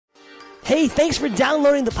Hey, thanks for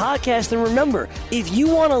downloading the podcast, and remember, if you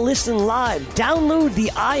want to listen live, download the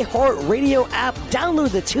iHeartRadio app,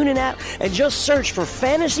 download the TuneIn app, and just search for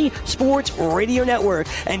Fantasy Sports Radio Network,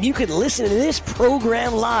 and you can listen to this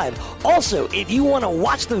program live. Also, if you want to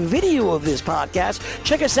watch the video of this podcast,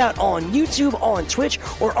 check us out on YouTube, on Twitch,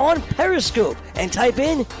 or on Periscope, and type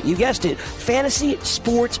in, you guessed it, Fantasy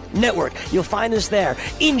Sports Network. You'll find us there.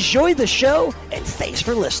 Enjoy the show, and thanks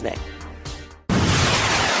for listening.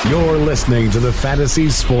 You're listening to the Fantasy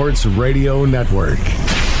Sports Radio Network.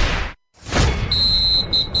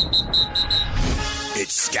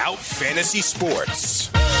 It's Scout Fantasy Sports.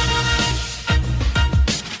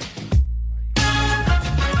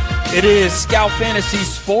 It is Scout Fantasy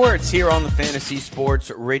Sports here on the Fantasy Sports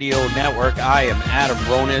Radio Network. I am Adam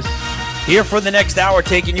Ronis, here for the next hour,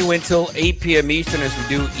 taking you until 8 p.m. Eastern, as we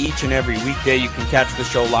do each and every weekday. You can catch the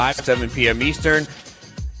show live at 7 p.m. Eastern.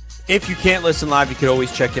 If you can't listen live, you can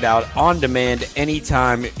always check it out on demand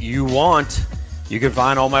anytime you want. You can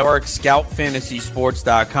find all my work,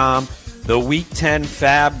 scoutfantasysports.com. The Week 10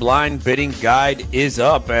 Fab Blind Bidding Guide is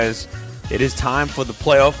up, as it is time for the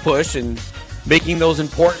playoff push and making those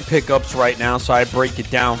important pickups right now. So I break it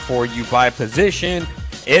down for you by position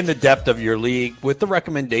and the depth of your league with the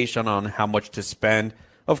recommendation on how much to spend.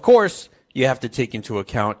 Of course, you have to take into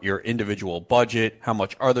account your individual budget, how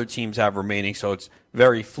much other teams have remaining, so it's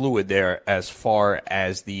very fluid there as far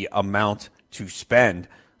as the amount to spend.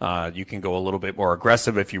 You can go a little bit more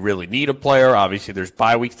aggressive if you really need a player. Obviously, there's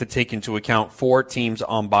bye weeks to take into account. 4 teams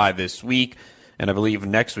on bye this week, and I believe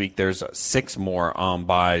next week there's 6 more on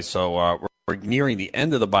bye. So we're nearing the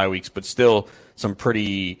end of the bye weeks, but still some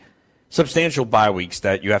pretty substantial bye weeks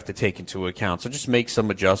that you have to take into account. So just make some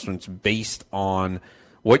adjustments based on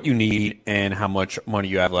what you need and how much money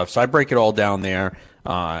you have left. So I break it all down there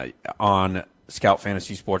on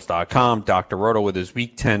scoutfantasysports.com. Dr. Roto with his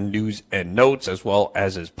Week 10 news and notes, as well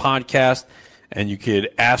as his podcast. And you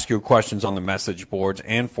could ask your questions on the message boards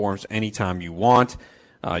and forums anytime you want.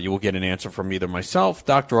 You will get an answer from either myself,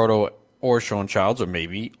 Dr. Roto, or Sean Childs, or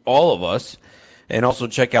maybe all of us. And also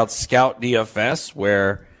check out Scout DFS,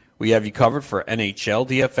 where we have you covered for NHL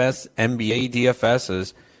DFS, NBA DFS,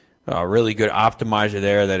 as a really good optimizer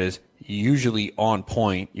there that is usually on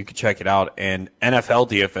point. You can check it out. And NFL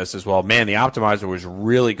DFS as well. Man, the optimizer was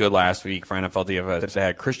really good last week for NFL DFS. They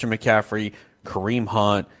had Christian McCaffrey, Kareem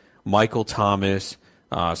Hunt, Michael Thomas,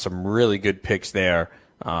 some really good picks there.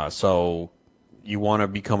 So you want to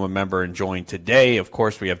become a member and join today. Of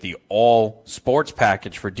course, we have the all sports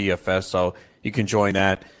package for DFS, so you can join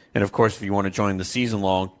that. And, of course, if you want to join the season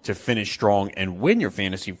long to finish strong and win your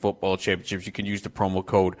fantasy football championships, you can use the promo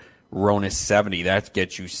code RONIS70. That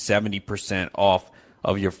gets you 70% off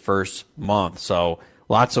of your first month. So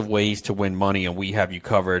lots of ways to win money, and we have you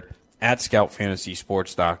covered at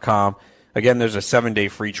scoutfantasysports.com. Again, there's a 7-day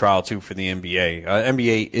free trial, too, for the NBA.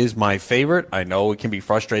 NBA is my favorite. I know it can be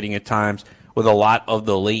frustrating at times with a lot of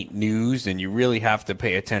the late news, and you really have to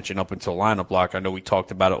pay attention up until lineup lock. I know we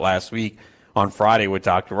talked about it last week on Friday with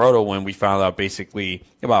Dr. Roto when we found out basically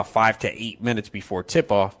about 5 to 8 minutes before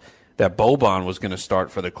tip-off that Boban was going to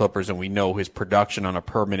start for the Clippers, and we know his production on a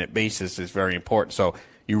per-minute basis is very important. So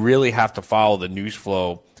you really have to follow the news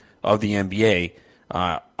flow of the NBA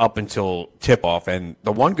up until tip-off. And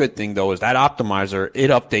the one good thing, though, is that optimizer, it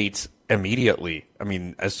updates immediately. I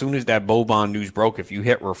mean, as soon as that Boban news broke, if you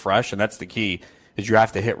hit refresh, and that's the key, is you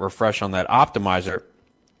have to hit refresh on that optimizer,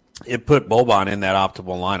 it put Boban in that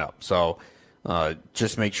optimal lineup. So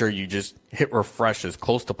just make sure you just hit refresh as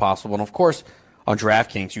close to possible. And, of course, on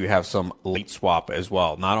DraftKings, you have some late swap as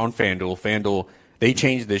well. Not on FanDuel. FanDuel, they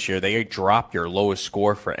changed this year. They dropped your lowest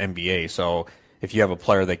score for NBA. So if you have a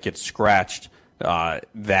player that gets scratched,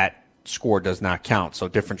 that score does not count. So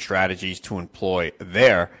different strategies to employ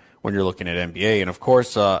there when you're looking at NBA. And, of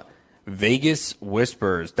course,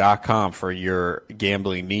 VegasWhispers.com for your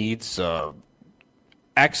gambling needs.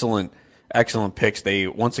 Excellent picks. They,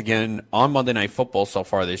 once again, on Monday Night Football so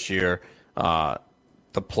far this year,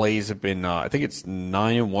 the plays have been, I think it's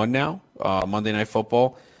 9-1 now, Monday Night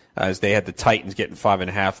Football, as they had the Titans getting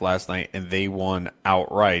 5.5 last night, and they won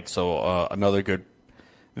outright. So another good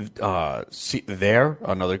another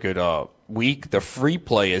good week. The free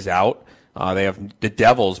play is out. They have the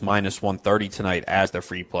Devils minus 130 tonight as the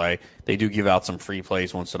free play. They do give out some free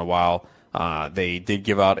plays once in a while. They did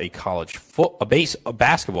give out a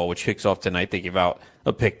basketball, which kicks off tonight. They give out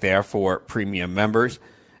a pick there for premium members.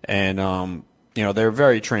 And, they're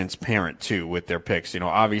very transparent, too, with their picks.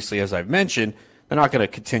 Obviously, as I've mentioned, they're not going to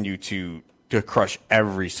continue to crush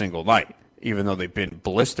every single night, even though they've been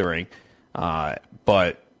blistering.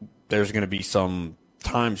 But there's going to be some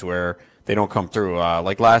times where they don't come through.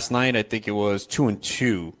 Like last night, I think it was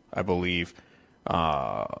 2-2, I believe.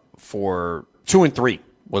 For 2-3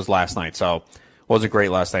 was last night, so wasn't great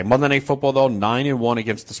last night. Monday Night Football though, 9-1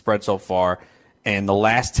 against the spread so far, and the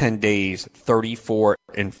last 10 days,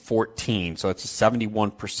 34-14. So it's a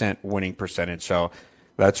 71% winning percentage. So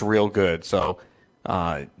that's real good. So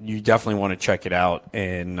you definitely want to check it out,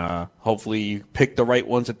 and hopefully you pick the right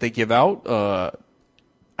ones that they give out.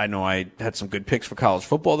 I know I had some good picks for college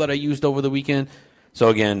football that I used over the weekend. So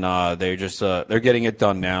again, they're just they're getting it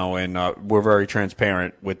done now, and we're very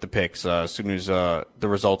transparent with the picks. As soon as the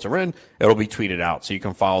results are in, it'll be tweeted out, so you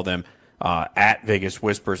can follow them at Vegas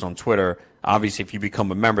Whispers on Twitter. Obviously, if you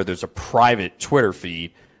become a member, there's a private Twitter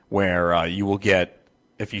feed where you will get,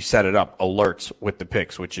 if you set it up, alerts with the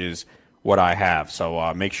picks, which is what I have.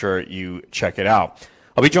 So make sure you check it out.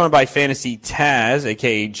 I'll be joined by Fantasy Taz,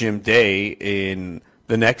 a.k.a. Jim Day, in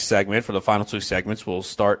the next segment. For the final two segments, we'll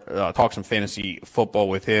start talk some fantasy football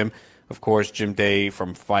with him. Of course, Jim Day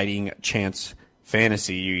from Fighting Chance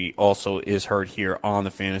Fantasy. He also is heard here on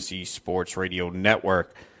the Fantasy Sports Radio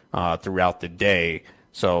Network throughout the day.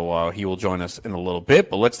 So he will join us in a little bit.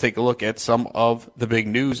 But let's take a look at some of the big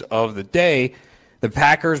news of the day. The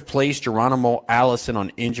Packers placed Geronimo Allison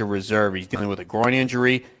on injured reserve. He's dealing with a groin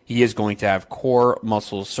injury. He is going to have core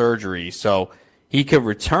muscle surgery. So he could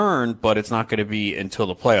return, but it's not going to be until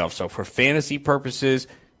the playoffs. So for fantasy purposes,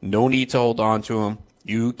 no need to hold on to him.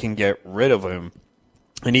 You can get rid of him.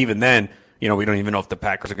 And even then, we don't even know if the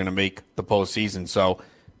Packers are going to make the postseason. So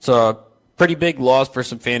it's a pretty big loss for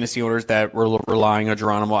some fantasy owners that were relying on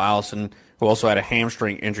Geronimo Allison, who also had a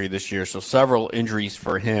hamstring injury this year. So several injuries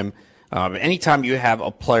for him. Anytime you have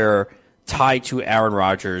a player tied to Aaron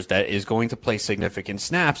Rodgers that is going to play significant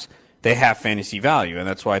snaps, they have fantasy value, and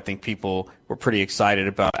that's why I think people were pretty excited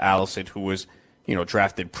about Allison, who was,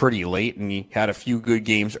 drafted pretty late, and he had a few good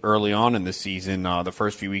games early on in the season. The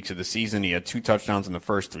first few weeks of the season, he had 2 touchdowns in the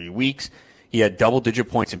first 3 weeks. He had double-digit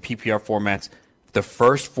points in PPR formats the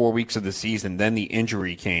first 4 weeks of the season. Then the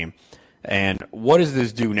injury came, and what does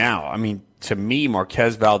this do now? I mean, to me,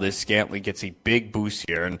 Marquez Valdes-Scantling gets a big boost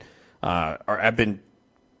here, and I've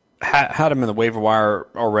had him in the waiver wire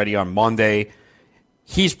already on Monday.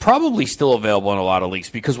 He's probably still available in a lot of leagues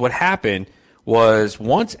because what happened was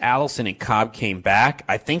once Allison and Cobb came back,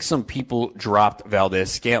 I think some people dropped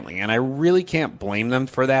Valdes-Scantling, and I really can't blame them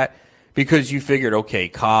for that because you figured, okay,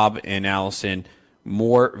 Cobb and Allison,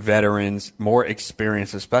 more veterans, more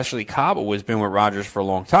experience, especially Cobb, who has been with Rodgers for a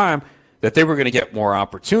long time, that they were going to get more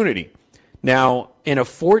opportunity. Now, in a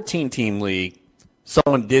 14-team league,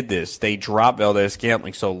 someone did this. They dropped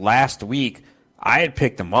Valdes-Scantling. So last week, I had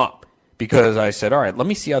picked him up because I said, all right, let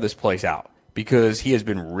me see how this plays out, because he has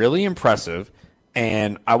been really impressive,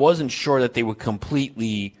 and I wasn't sure that they would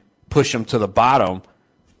completely push him to the bottom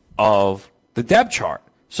of the depth chart.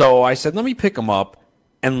 So I said, let me pick him up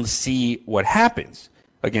and see what happens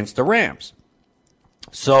against the Rams.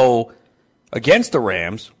 So against the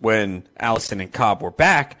Rams, when Allison and Cobb were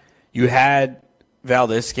back, you had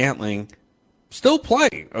Valdes-Scantling still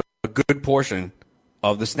play a good portion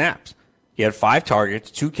of the snaps. He had 5 targets,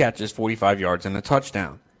 2 catches, 45 yards, and a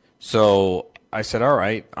touchdown. So I said, all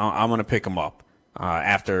right, I'm going to pick him up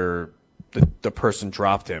after the person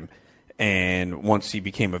dropped him. And once he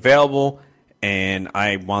became available, and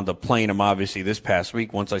I wound up playing him, obviously, this past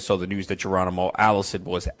week, once I saw the news that Geronimo Allison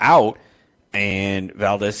was out, and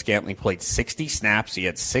Valdes-Scantling played 60 snaps. He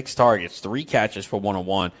had 6 targets, 3 catches for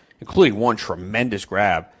 101, including 1 tremendous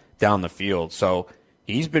grab down the field. So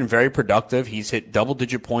he's been very productive. He's hit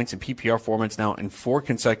double-digit points in PPR formats now in 4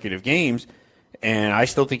 consecutive games, and I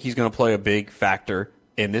still think he's going to play a big factor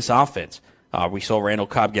in this offense. We saw Randall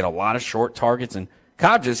Cobb get a lot of short targets, and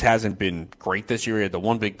Cobb just hasn't been great this year. He had the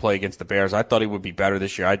one big play against the Bears. I thought he would be better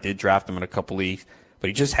this year. I did draft him in a couple leagues, but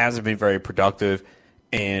he just hasn't been very productive.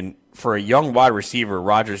 And for a young wide receiver,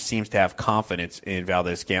 Rodgers seems to have confidence in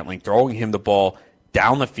Valdes-Scantling, throwing him the ball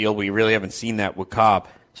down the field. We really haven't seen that with Cobb.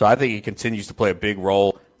 So I think he continues to play a big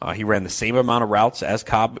role. He ran the same amount of routes as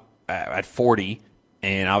Cobb at 40,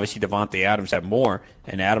 and obviously Devontae Adams had more,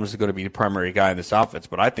 and Adams is going to be the primary guy in this offense.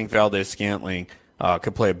 But I think Valdes-Scantling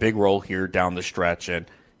could play a big role here down the stretch, and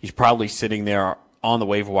he's probably sitting there on the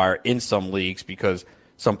waiver wire in some leagues because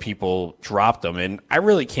some people dropped him. And I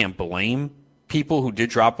really can't blame people who did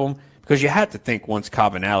drop him because you had to think once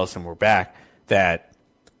Cobb and Allison were back that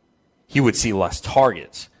he would see less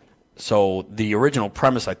targets. So the original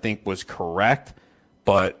premise, I think, was correct,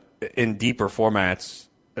 but in deeper formats,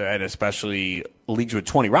 and especially leagues with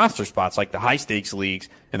 20 roster spots, like the high-stakes leagues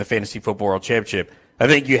and the Fantasy Football World Championship, I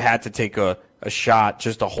think you had to take a shot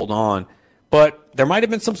just to hold on. But there might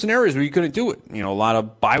have been some scenarios where you couldn't do it. A lot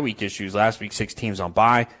of bye week issues. Last week, 6 teams on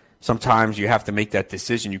bye. Sometimes you have to make that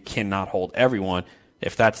decision. You cannot hold everyone.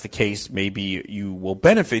 If that's the case, maybe you will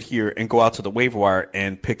benefit here and go out to the waiver wire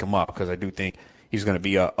and pick him up, because I do think he's going to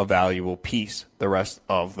be a valuable piece the rest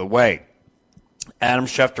of the way. Adam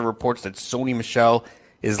Schefter reports that Sony Michel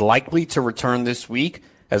is likely to return this week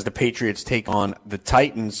as the Patriots take on the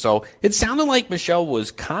Titans. So it sounded like Michel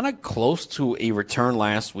was kind of close to a return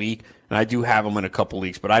last week, and I do have him in a couple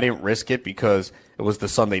leagues, but I didn't risk it because it was the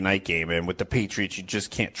Sunday night game, and with the Patriots, you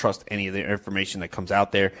just can't trust any of the information that comes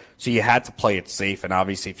out there. So you had to play it safe, and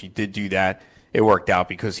obviously if you did do that, it worked out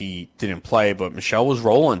because he didn't play. But Michel was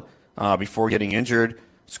rolling before getting injured,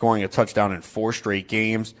 scoring a touchdown in 4 straight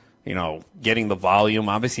games, getting the volume,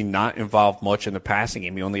 obviously not involved much in the passing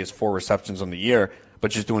game. He only has 4 receptions on the year,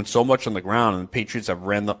 but just doing so much on the ground, and the Patriots have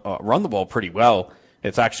run the ball pretty well.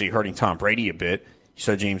 It's actually hurting Tom Brady a bit. You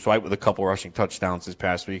saw James White with a couple rushing touchdowns this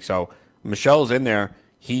past week. So Michel's in there.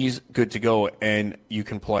 He's good to go, and you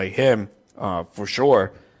can play him for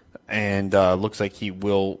sure. And looks like he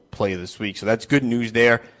will play this week. So that's good news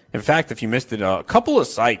there. In fact, if you missed it, a couple of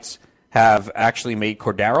sites have actually made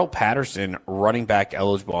Cordarrelle Patterson running back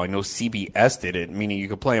eligible. I know CBS did it, meaning you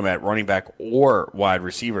could play him at running back or wide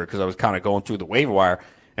receiver, because I was kind of going through the waiver wire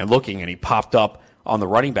and looking, and he popped up on the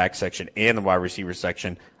running back section and the wide receiver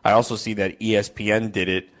section. I also see that ESPN did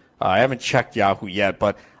it. I haven't checked Yahoo yet,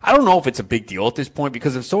 but I don't know if it's a big deal at this point,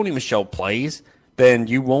 because if Sony Michel plays, then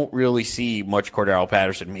you won't really see much Cordarrelle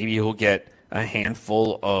Patterson. Maybe he'll get a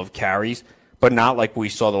handful of carries, but not like we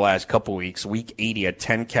saw the last couple weeks. Week 8, he had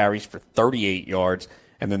 10 carries for 38 yards,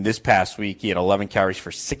 and then this past week, he had 11 carries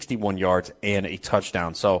for 61 yards and a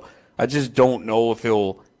touchdown. So I just don't know if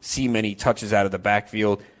he'll see many touches out of the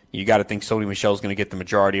backfield. You got to think Sony Michel is going to get the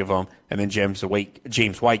majority of them, and then James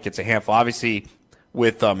White gets a handful. Obviously,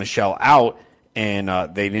 with Michel out, and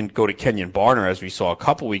they didn't go to Kenyon Barner, as we saw a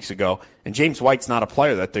couple weeks ago, and James White's not a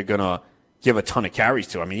player that they're going to give a ton of carries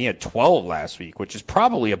to. I mean, he had 12 last week, which is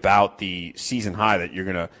probably about the season high that you're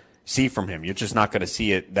going to see from him. You're just not going to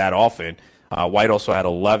see it that often. White also had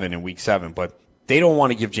 11 in Week 7, but they don't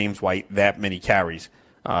want to give James White that many carries.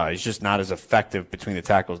 He's just not as effective between the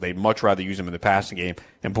tackles. They'd much rather use him in the passing game.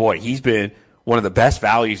 And, boy, he's been one of the best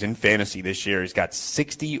values in fantasy this year. He's got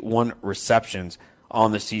 61 receptions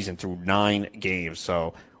on the season through 9 games.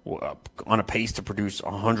 So on a pace to produce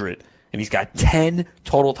 100. And he's got 10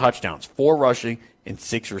 total touchdowns, 4 rushing and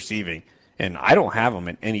 6 receiving. And I don't have him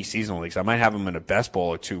in any seasonal leagues. I might have him in a best ball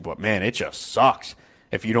or 2, but, man, it just sucks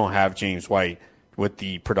if you don't have James White with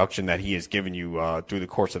the production that he has given you through the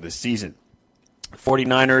course of this season.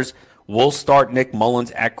 49ers will start Nick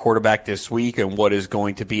Mullins at quarterback this week in what is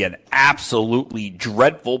going to be an absolutely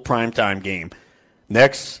dreadful primetime game.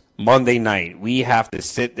 Next Monday night, we have to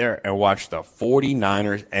sit there and watch the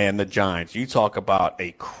 49ers and the Giants. You talk about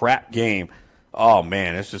a crap game. Oh,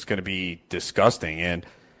 man, it's just going to be disgusting. And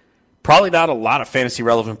probably not a lot of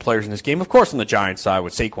fantasy-relevant players in this game. Of course, on the Giants side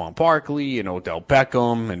with Saquon Barkley and Odell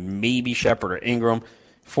Beckham and maybe Shepard or Ingram.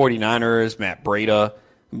 49ers, Matt Breida.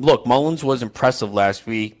 Look, Mullins was impressive last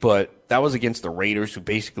week, but that was against the Raiders, who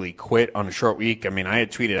basically quit on a short week. I mean, I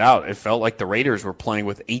had tweeted out, it felt like the Raiders were playing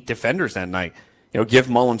with 8 defenders that night. Give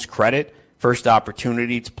Mullins credit. First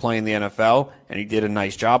opportunity to play in the NFL, and he did a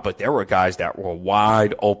nice job, but there were guys that were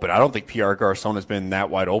wide open. I don't think Pierre Garçon has been that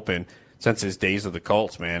wide open since his days of the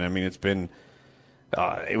Colts, man. I mean,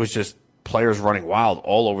 it was just players running wild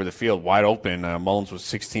all over the field, wide open. Mullins was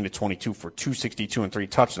 16-22 for 262 and 3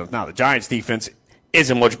 touchdowns. Now, the Giants defense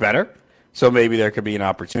isn't much better, so maybe there could be an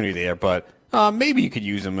opportunity there, but maybe you could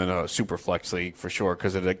use him in a super flex league for sure,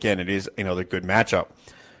 because it is another good matchup.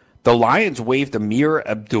 The Lions waived Amir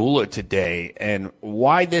Abdullah today, and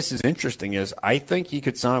why this is interesting is I think he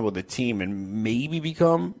could sign with a team and maybe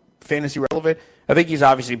become fantasy relevant. I think he's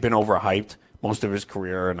obviously been overhyped most of his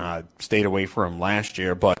career, and I stayed away from him last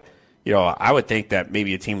year, but I would think that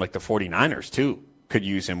maybe a team like the 49ers too could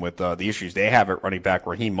use him with the issues they have at running back.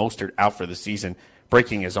 Raheem Mostert out for the season,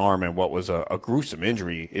 breaking his arm in what was a gruesome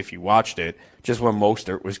injury if you watched it, just when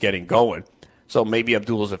Mostert was getting going. So maybe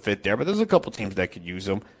Abdullah's a fit there, but there's a couple teams that could use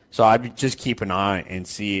him. So I'd just keep an eye and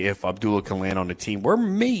see if Abdullah can land on a team where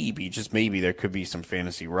maybe, just maybe, there could be some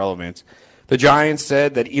fantasy relevance. The Giants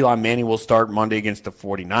said that Eli Manning will start Monday against the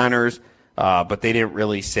 49ers, but they didn't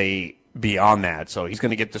really say beyond that. So he's going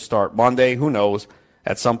to get to start Monday. Who knows?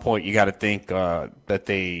 At some point, you got to think that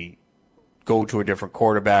they go to a different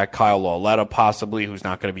quarterback, Kyle Lauletta possibly, who's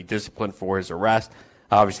not going to be disciplined for his arrest.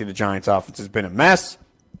 Obviously, the Giants' offense has been a mess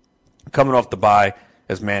coming off the bye,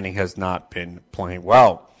 as Manning has not been playing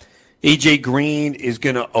well. A.J. Green is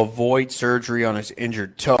going to avoid surgery on his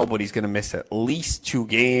injured toe, but he's going to miss at least 2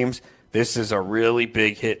 games. This is a really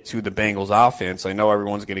big hit to the Bengals offense. I know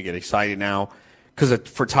everyone's going to get excited now because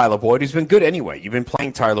for Tyler Boyd, who's been good anyway. You've been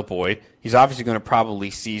playing Tyler Boyd. He's obviously going to probably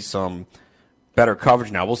see some better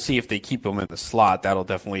coverage now. We'll see if they keep him in the slot. That'll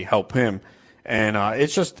definitely help him. And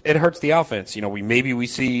it hurts the offense. Maybe we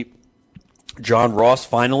see John Ross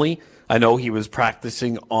finally. I know he was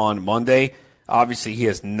practicing on Monday. Obviously, he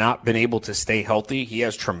has not been able to stay healthy. He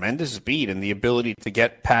has tremendous speed and the ability to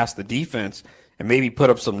get past the defense and maybe put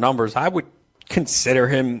up some numbers. I would consider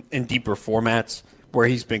him in deeper formats where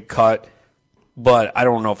he's been cut, but I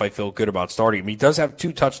don't know if I feel good about starting him. He does have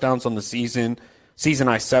 2 touchdowns on the season. Season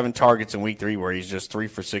high 7 targets in week 3 where he's just 3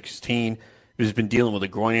 for 16. He's been dealing with a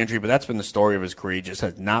groin injury, but that's been the story of his career. He just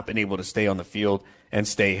has not been able to stay on the field and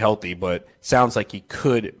stay healthy, but sounds like he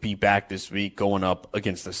could be back this week going up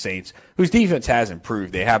against the Saints, whose defense has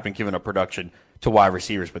improved. They have been giving up production to wide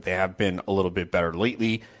receivers, but they have been a little bit better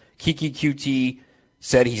lately. Keke Coutee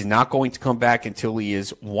said he's not going to come back until he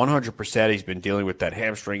is 100%. He's been dealing with that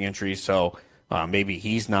hamstring injury, so maybe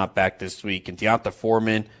he's not back this week. And D'Onta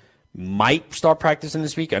Foreman might start practicing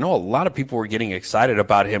this week. I know a lot of people were getting excited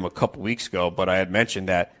about him a couple weeks ago, but I had mentioned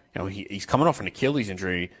that he's coming off an Achilles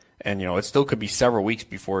injury, and it still could be several weeks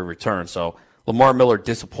before he returns. So Lamar Miller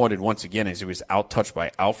disappointed once again as he was out-touched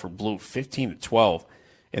by Alfred Blue, 15-12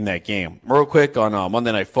 in that game. Real quick on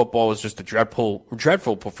Monday Night Football, was just a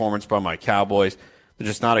dreadful performance by my Cowboys. They're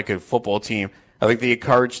just not a good football team. I think the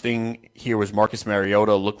encouraging thing here was Marcus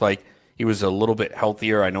Mariota looked like he was a little bit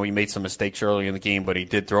healthier. I know he made some mistakes early in the game, but he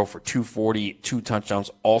did throw for 240, 2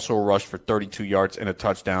 touchdowns, also rushed for 32 yards and a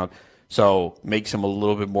touchdown. So makes him a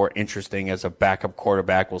little bit more interesting as a backup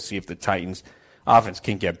quarterback. We'll see if the Titans offense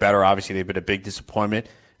can get better. Obviously, they've been a big disappointment.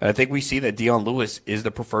 And I think we see that Dion Lewis is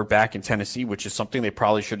the preferred back in Tennessee, which is something they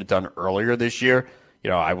probably should have done earlier this year.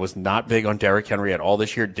 I was not big on Derrick Henry at all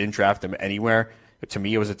this year. Didn't draft him anywhere. But to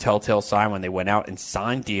me, it was a telltale sign when they went out and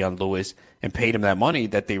signed Dion Lewis and paid him that money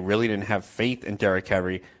that they really didn't have faith in Derrick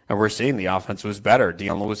Henry. And we're seeing the offense was better.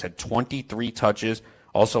 Dion Lewis had 23 touches,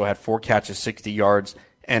 also had 4 catches, 60 yards,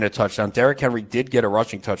 and a touchdown. Derrick Henry did get a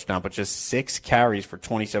rushing touchdown, but just 6 carries for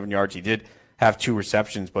 27 yards. He did have 2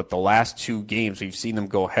 receptions, but the last 2 games, we've seen them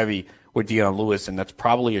go heavy with Dion Lewis, and that's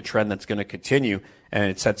probably a trend that's going to continue, and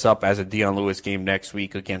it sets up as a Dion Lewis game next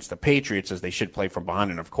week against the Patriots, as they should play from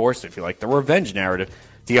behind. And, of course, if you like the revenge narrative,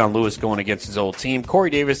 Dion Lewis going against his old team. Corey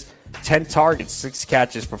Davis, 10 targets, 6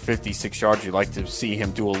 catches for 56 yards. You'd like to see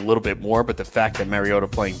him do a little bit more, but the fact that Mariota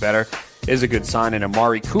playing better is a good sign. And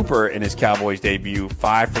Amari Cooper in his Cowboys debut,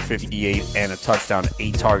 5 for 58 and a touchdown,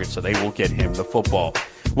 8 targets, so they will get him the football.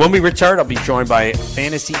 When we return, I'll be joined by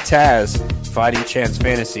Fantasy Taz, Fighting Chance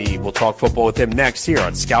Fantasy. We'll talk football with him next here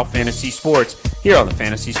on Scout Fantasy Sports, here on the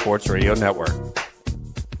Fantasy Sports Radio Network.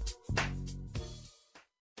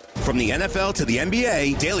 From the NFL to the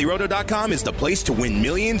NBA, DailyRoto.com is the place to win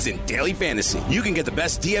millions in daily fantasy. You can get the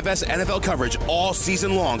best DFS NFL coverage all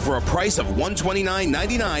season long for a price of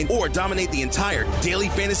 $129.99 or dominate the entire daily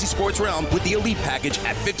fantasy sports realm with the Elite Package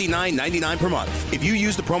at $59.99 per month. If you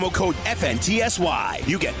use the promo code FNTSY,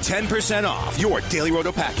 you get 10% off your Daily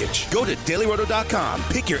Roto package. Go to DailyRoto.com,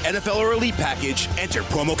 pick your NFL or Elite Package, enter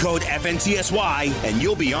promo code FNTSY, and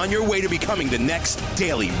you'll be on your way to becoming the next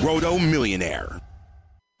Daily Roto millionaire.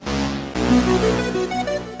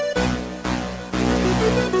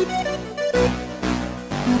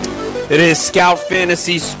 It is Scout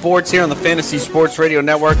Fantasy Sports here on the Fantasy Sports Radio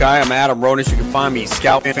Network. I am Adam Ronis. You can find me at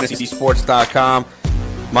scoutfantasysports.com.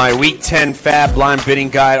 My Week 10 Fab Blind Bidding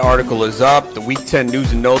Guide article is up. The Week 10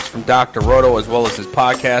 news and notes from Dr. Roto, as well as his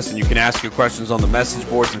podcast. And you can ask your questions on the message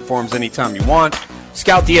boards and forums anytime you want.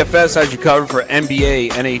 Scout DFS has you covered for NBA,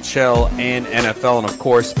 NHL, and NFL. And, of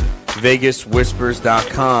course,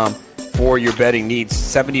 VegasWhispers.com. for your betting needs.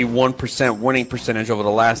 71% winning percentage over the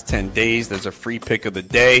last 10 days. There's a free pick of the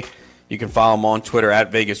day. You can follow them on Twitter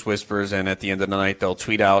at Vegas Whispers, and at the end of the night, they'll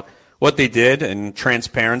tweet out what they did in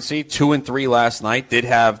transparency. 2-3 last night. Did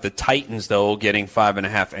have the Titans, though, getting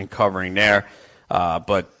 5.5 and covering there.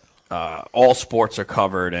 But all sports are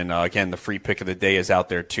covered, and again, the free pick of the day is out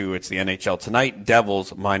there, too. It's the NHL tonight.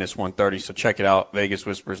 Devils minus 130, so check it out,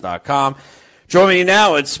 VegasWhispers.com. Joining me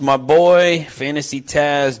now, it's my boy, Fantasy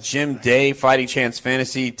Taz, Jim Day, Fighting Chance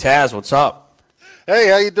Fantasy. Taz, what's up? Hey,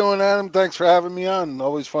 how you doing, Adam? Thanks for having me on.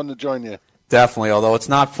 Always fun to join you. Definitely, although it's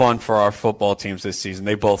not fun for our football teams this season.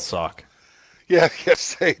 They both suck. Yeah,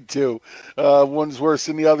 yes, they do. One's worse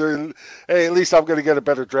than the other. Hey, at least I'm going to get a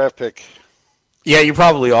better draft pick. Yeah, you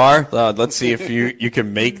probably are. Let's see if you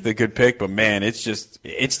can make the good pick. But, man, it's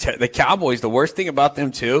the Cowboys. The worst thing about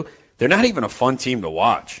them, too, they're not even a fun team to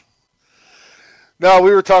watch. No,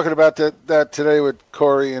 we were talking about that today with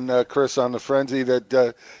Corey and Chris on the Frenzy.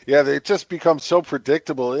 That they just become so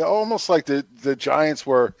predictable, almost like the Giants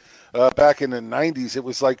were back in the '90s. It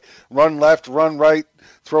was like run left, run right,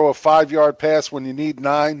 throw a 5-yard pass when you need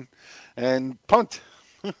 9, and punt.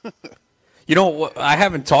 You know, I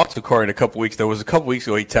haven't talked to Corey in a couple weeks. There was a couple weeks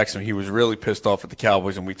ago he texted me. He was really pissed off at the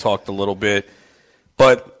Cowboys, and we talked a little bit.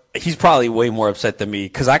 But he's probably way more upset than me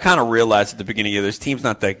because I kind of realized at the beginning of this team's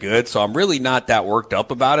not that good, so I'm really not that worked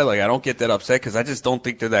up about it. Like, I don't get that upset because I just don't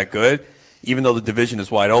think they're that good, even though the division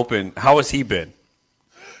is wide open. How has he been?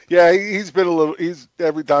 Yeah, he's been a little.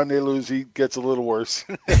 Every time they lose, he gets a little worse.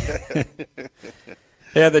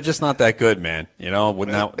 Yeah, they're just not that good, man. You know,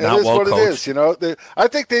 not well coached. It is. You know, I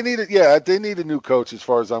think they need it. Yeah, they need a new coach, as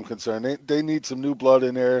far as I'm concerned. They need some new blood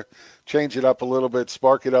in there. Change it up a little bit,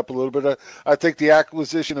 spark it up a little bit. I think the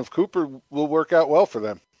acquisition of Cooper will work out well for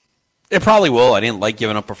them. It probably will. I didn't like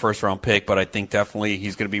giving up a first-round pick, but I think definitely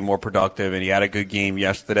he's going to be more productive, and he had a good game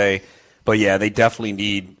yesterday. But, yeah, they definitely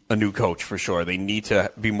need a new coach for sure. They need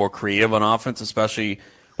to be more creative on offense, especially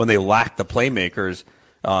when they lack the playmakers.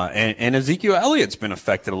 And Ezekiel Elliott's been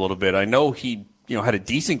affected a little bit. I know he had a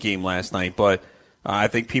decent game last night, but I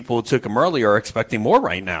think people who took him early are expecting more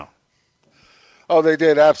right now. Oh, they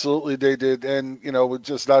did. Absolutely, they did. And, we're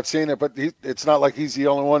just not seeing it. But it's not like he's the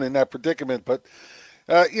only one in that predicament. But,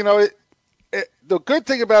 the good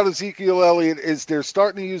thing about Ezekiel Elliott is they're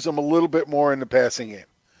starting to use him a little bit more in the passing game.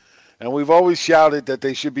 And we've always shouted that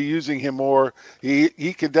they should be using him more. He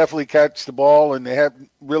can definitely catch the ball, and they hadn't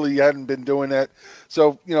been doing that.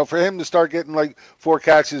 So, for him to start getting like 4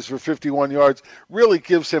 catches for 51 yards really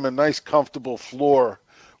gives him a nice, comfortable floor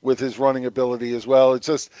with his running ability as well. It's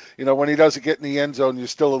just, when he doesn't get in the end zone, you're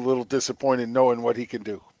still a little disappointed knowing what he can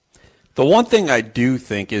do. The one thing I do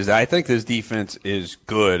think is I think this defense is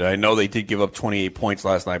good. I know they did give up 28 points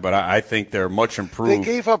last night, but I think they're much improved. They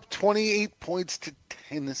gave up 28 points to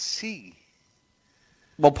Tennessee.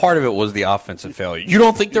 Well, part of it was the offensive failure. You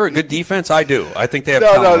don't think they're a good defense? I do. I think they have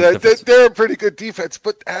they're a pretty good defense,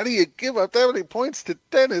 but how do you give up that many points to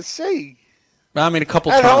Tennessee? I mean, a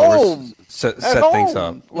couple turnovers set things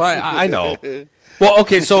up. Well, I know. Well,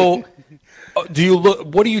 okay, so what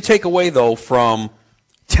do you take away, though, from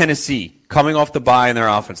Tennessee coming off the bye in their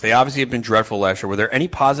offense? They obviously have been dreadful last year. Were there any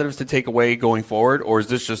positives to take away going forward, or is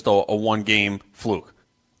this just a one-game fluke?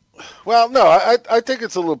 Well, no, I think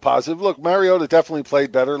it's a little positive. Look, Mariota definitely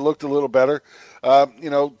played better, looked a little better.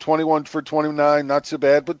 21 for 29, not so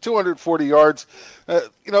bad, but 240 yards.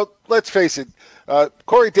 Let's face it,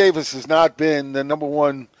 Corey Davis has not been the number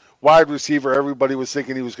one wide receiver everybody was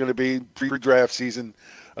thinking he was going to be pre-draft season.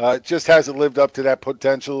 Just hasn't lived up to that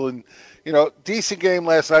potential. And, decent game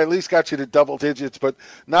last night, at least got you to double digits, but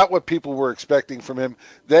not what people were expecting from him.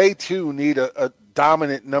 They, too, need a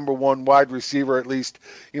dominant number one wide receiver at least.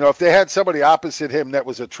 If they had somebody opposite him that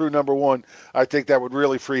was a true number one, I think that would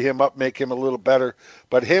really free him up, make him a little better.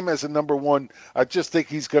 But him as a number one, I just think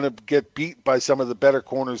he's going to get beat by some of the better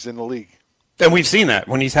corners in the league. And we've seen that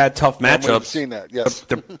when he's had tough matchups. We've seen that, yes.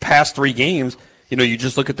 The past 3 games, you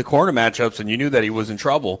just look at the corner matchups and you knew that he was in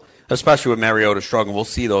trouble, especially with Mariota struggling. We'll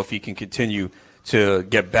see, though, if he can continue to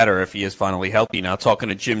get better if he is finally healthy. Now, talking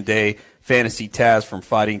to Jim Day, Fantasy Taz from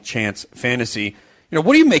Fighting Chance Fantasy,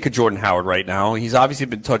 what do you make of Jordan Howard right now? He's obviously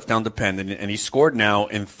been touchdown dependent, and he's scored now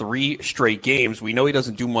in 3 straight games. We know he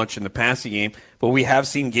doesn't do much in the passing game, but we have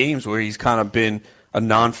seen games where he's kind of been a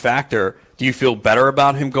non-factor. Do you feel better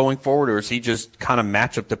about him going forward, or is he just kind of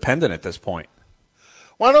matchup dependent at this point?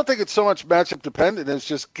 Well, I don't think it's so much matchup dependent as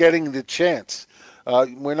just getting the chance.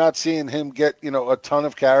 We're not seeing him get, a ton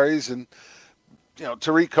of carries, and,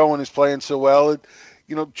 Tariq Cohen is playing so well.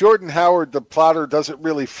 Jordan Howard, the plotter, doesn't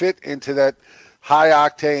really fit into that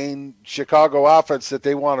high-octane Chicago offense that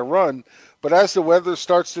they want to run. But as the weather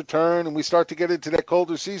starts to turn and we start to get into that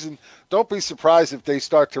colder season, don't be surprised if they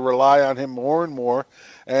start to rely on him more and more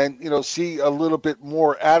and, see a little bit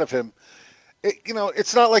more out of him.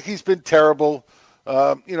 It's not like he's been terrible.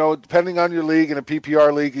 Depending on your league, in a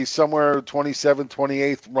PPR league, he's somewhere 27th,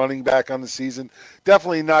 28th running back on the season.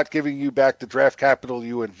 Definitely not giving you back the draft capital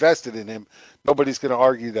you invested in him. Nobody's going to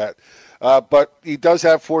argue that. But he does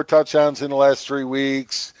have 4 touchdowns in the last 3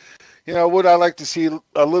 weeks. Would I like to see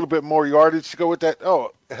a little bit more yardage to go with that?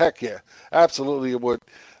 Oh, heck yeah. Absolutely it would.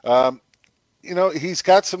 He's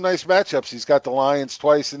got some nice matchups. He's got the Lions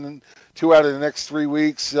twice and then 2 out of the next 3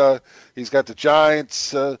 weeks. He's got the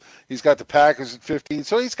Giants. He's got the Packers at 15.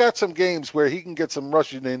 So he's got some games where he can get some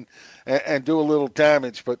rushing in and do a little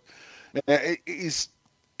damage. But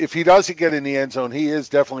if he doesn't get in the end zone, he is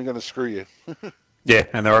definitely going to screw you. Yeah,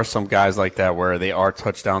 and there are some guys like that where they are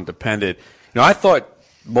touchdown dependent. I thought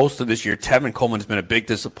most of this year, Tevin Coleman's been a big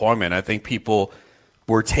disappointment. I think people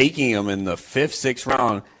were taking him in the 5th, 6th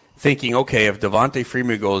round thinking, okay, if Devontae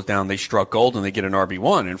Freeman goes down, they struck gold and they get an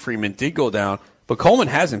RB1. And Freeman did go down, but Coleman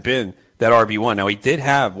hasn't been that RB1. Now, he did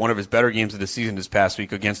have one of his better games of the season this past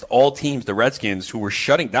week against all teams, the Redskins, who were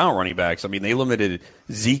shutting down running backs. I mean, they limited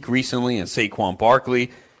Zeke recently and Saquon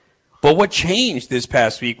Barkley. But what changed this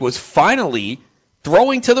past week was finally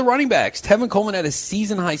throwing to the running backs. Tevin Coleman had a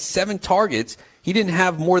season-high 7 targets. He didn't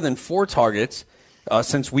have more than 4 targets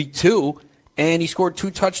since week 2. And he scored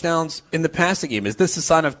 2 touchdowns in the passing game. Is this a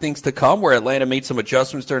sign of things to come where Atlanta made some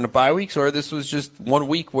adjustments during the bye weeks, or this was just one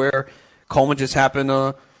week where Coleman just happened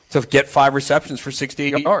to get 5 receptions for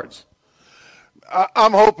 68 yards?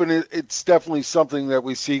 I'm hoping it's definitely something that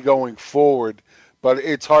we see going forward, but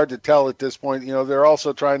it's hard to tell at this point. You know, they're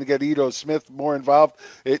also trying to get Ito Smith more involved.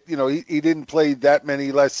 He didn't play that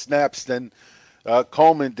many less snaps than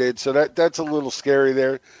Coleman did, so that's a little scary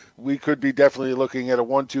there. We could be definitely looking at a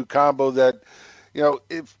 1-2 combo that, you know,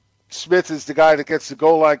 if Smith is the guy that gets the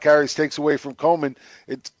goal line carries, takes away from Coleman,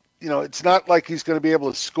 it's not like he's going to be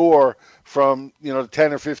able to score from,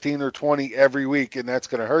 10 or 15 or 20 every week, and that's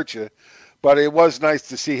going to hurt you. But it was nice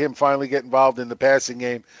to see him finally get involved in the passing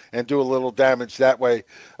game and do a little damage that way.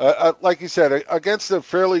 Like you said, against a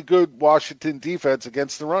fairly good Washington defense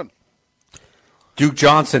against the run. Duke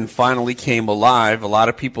Johnson finally came alive. A lot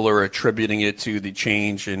of people are attributing it to the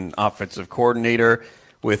change in offensive coordinator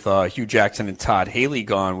with Hugh Jackson and Todd Haley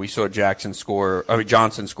gone. We saw Johnson score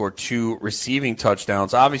 2 receiving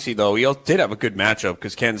touchdowns. Obviously, though, he did have a good matchup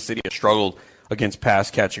because Kansas City has struggled against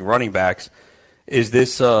pass-catching running backs. Is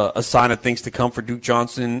this a sign of things to come for Duke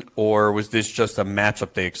Johnson, or was this just a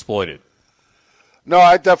matchup they exploited? No,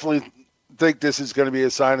 I definitely think this is going to be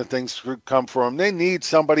a sign of things to come for them. They need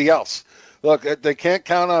somebody else. Look, they can't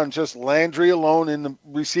count on just Landry alone in the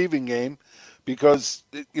receiving game because,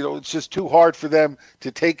 it's just too hard for them to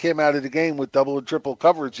take him out of the game with double and triple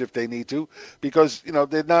coverage if they need to because,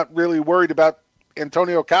 they're not really worried about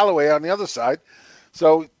Antonio Callaway on the other side.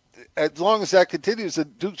 So as long as that continues,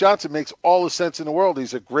 Duke Johnson makes all the sense in the world.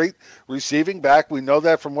 He's a great receiving back. We know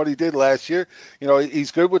that from what he did last year. He's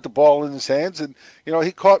good with the ball in his hands, and,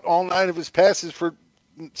 he caught all 9 of his passes for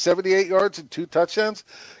 78 yards and 2 touchdowns.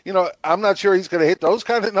 I'm not sure he's going to hit those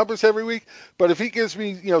kind of numbers every week, but if he gives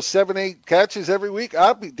me, 7-8 catches every week,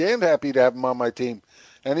 I'll be damn happy to have him on my team.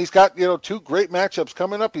 And he's got, 2 great matchups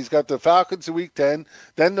coming up. He's got the Falcons in week 10,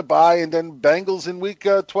 then the bye, and then Bengals in week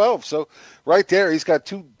 12. So right there, he's got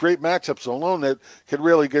 2 great matchups alone that could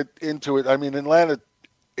really get into it. I mean, Atlanta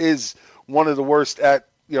is one of the worst at,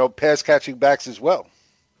 pass catching backs as well.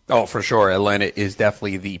 Oh, for sure. Atlanta is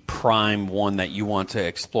definitely the prime one that you want to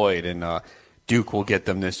exploit, and Duke will get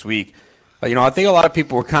them this week. I think a lot of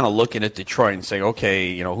people were kind of looking at Detroit and saying,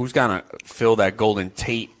 okay, who's going to fill that Golden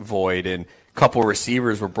Tate void? And a couple of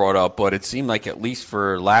receivers were brought up, but it seemed like at least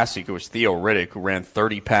for last week it was Theo Riddick who ran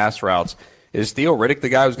 30 pass routes. Is Theo Riddick the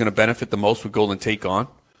guy who's going to benefit the most with Golden Tate gone?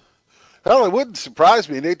 Well, it wouldn't surprise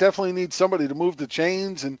me. They definitely need somebody to move the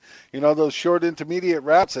chains and, those short intermediate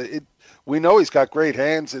routes. We know he's got great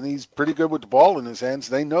hands, and he's pretty good with the ball in his hands.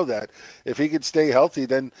 They know that. If he could stay healthy,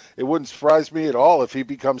 then it wouldn't surprise me at all if he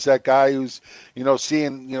becomes that guy who's,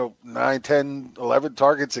 seeing, 9, 10, 11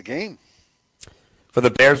 targets a game. For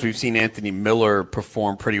the Bears, we've seen Anthony Miller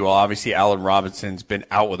perform pretty well. Obviously, Allen Robinson's been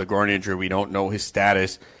out with a groin injury. We don't know his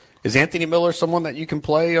status. Is Anthony Miller someone that you can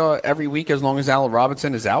play every week as long as Allen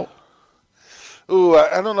Robinson is out? Ooh,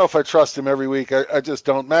 I don't know if I trust him every week. I just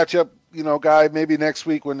don't. Matchup, guy, maybe next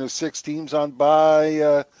week when there's 6 teams on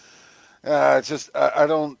bye. I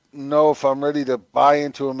don't know if I'm ready to buy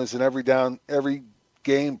into him as an every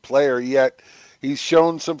game player yet. He's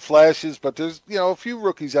shown some flashes, but there's, a few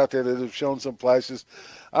rookies out there that have shown some flashes.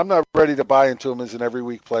 I'm not ready to buy into him as an every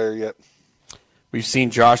week player yet. We've seen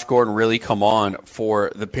Josh Gordon really come on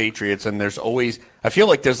for the Patriots, and I feel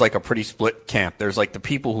like there's like a pretty split camp. There's like the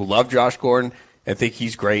people who love Josh Gordon and think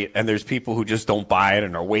he's great, and there's people who just don't buy it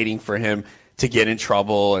and are waiting for him to get in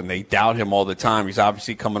trouble, and they doubt him all the time. He's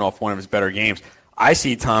obviously coming off one of his better games. I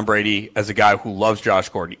see Tom Brady as a guy who loves Josh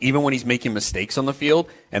Gordon. Even when he's making mistakes on the field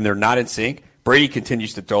and they're not in sync, Brady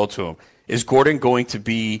continues to throw to him. Is Gordon going to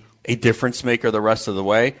be a difference maker the rest of the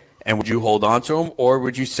way? And would you hold on to him, or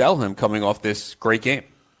would you sell him coming off this great game?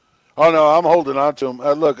 Oh, no, I'm holding on to him.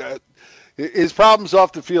 Look, his problems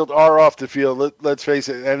off the field are off the field, let's face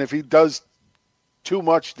it. And if he does too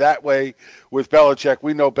much that way with Belichick.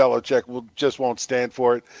 We know Belichick won't stand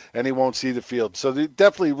for it, and he won't see the field. So there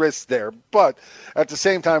definitely risks there. But at the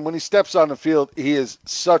same time, when he steps on the field, he is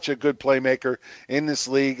such a good playmaker in this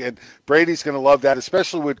league, and Brady's going to love that,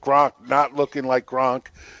 especially with Gronk not looking like Gronk.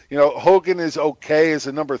 Hogan is okay as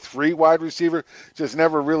a number 3 wide receiver, just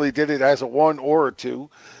never really did it as a 1 or a 2.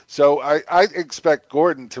 So I expect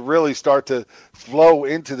Gordon to really start to flow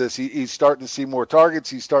into this. He's starting to see more targets.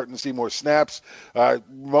 He's starting to see more snaps,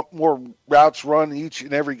 more routes run each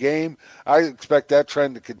and every game. I expect that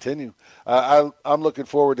trend to continue. I'm looking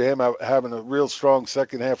forward to him having a real strong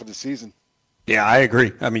second half of the season. Yeah, I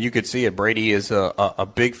agree. I mean, you could see it. Brady is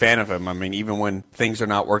a big fan of him. I mean, even when things are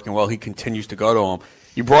not working well, he continues to go to him.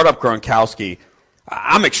 You brought up Gronkowski.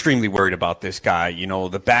 I'm extremely worried about this guy.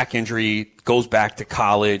 The back injury goes back to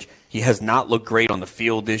college. He has not looked great on the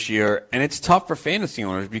field this year. And it's tough for fantasy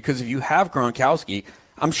owners because if you have Gronkowski,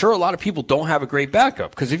 I'm sure a lot of people don't have a great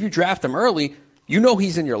backup. Because if you draft him early,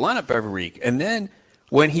 he's in your lineup every week. And then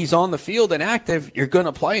when he's on the field and active, you're going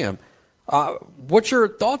to play him. What's your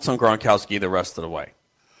thoughts on Gronkowski the rest of the way?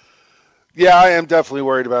 Yeah, I am definitely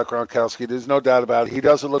worried about Gronkowski. There's no doubt about it. He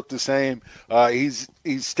doesn't look the same. He's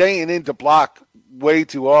staying into block way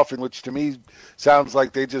too often, which to me sounds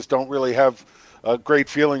like they just don't really have a great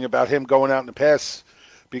feeling about him going out in the pass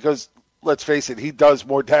because, let's face it, he does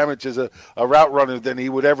more damage as a route runner than he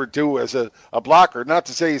would ever do as a blocker. Not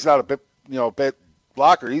to say he's not a bad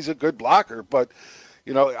blocker. He's a good blocker. But,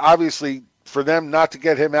 obviously for them not to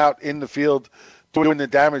get him out in the field doing the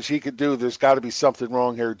damage he could do, there's got to be something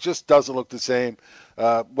wrong here. It just doesn't look the same.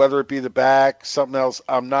 Whether it be the back, something else,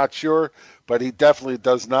 I'm not sure. But he definitely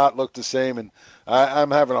does not look the same. And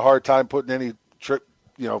I'm having a hard time putting any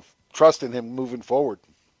trust in him moving forward.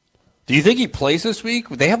 Do you think he plays this week?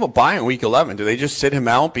 They have a bye in Week 11. Do they just sit him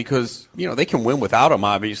out because, they can win without him,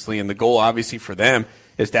 obviously, and the goal, obviously, for them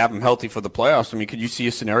is to have him healthy for the playoffs? I mean, could you see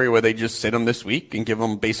a scenario where they just sit him this week and give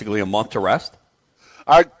him basically a month to rest?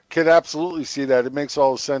 I could absolutely see that. It makes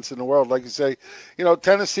all the sense in the world. Like you say,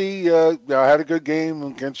 Tennessee had a good game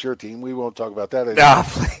against your team. We won't talk about that anymore.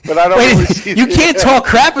 But I don't really see you can't talk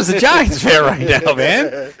crap as a Giants fan right now,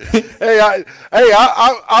 man.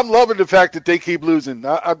 I'm loving the fact that they keep losing.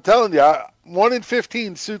 I'm telling you,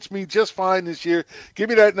 1-15 suits me just fine this year. Give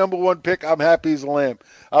me that number 1 pick. I'm happy as a lamb.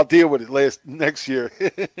 I'll deal with it next year.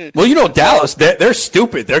 Well, Dallas, they're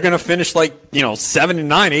stupid. They're going to finish 7-9,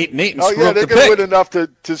 8-8, and screw up the pick. They're going to win enough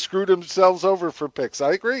to screw themselves over for picks.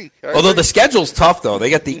 I agree. Although the schedule's tough, though. They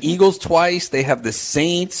got the Eagles twice. They have the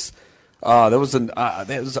Saints. I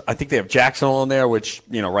think they have Jacksonville in there, which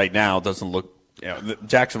right now doesn't look.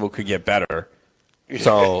 Jacksonville could get better.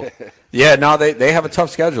 So, they have a tough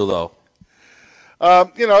schedule, though.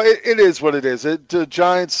 It is what it is. The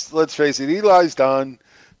Giants, let's face it, Eli's done.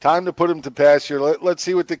 Time to put him to pasture. Let's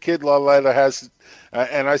see what the kid Lauletta has.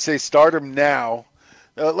 And I say start him now.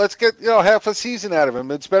 Let's get half a season out of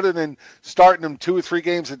him. It's better than starting him 2 or 3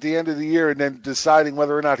 games at the end of the year and then deciding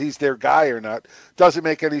whether or not he's their guy or not. Doesn't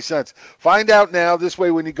make any sense. Find out now. This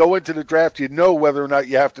way, when you go into the draft, you know whether or not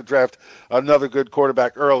you have to draft another good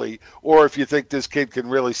quarterback early, or if you think this kid can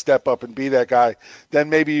really step up and be that guy, then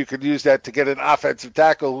maybe you could use that to get an offensive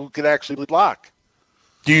tackle who can actually block.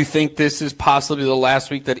 Do you think this is possibly the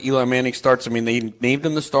last week that Eli Manning starts? I mean, they named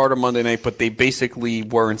him the starter Monday night, but they basically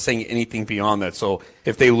weren't saying anything beyond that. So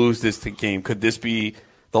if they lose this game, could this be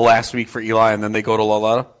the last week for Eli and then they go to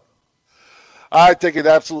Lauletta? I think it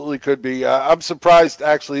absolutely could be. I'm surprised,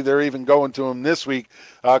 actually, they're even going to him this week.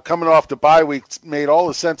 Coming off the bye week made all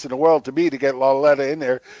the sense in the world to me to get Lauletta in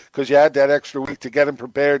there because you had that extra week to get him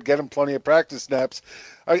prepared, get him plenty of practice snaps.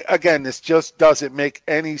 Again, this just doesn't make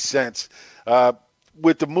any sense.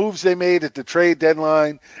 With the moves they made at the trade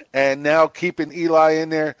deadline and now keeping Eli in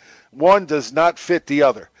there, one does not fit the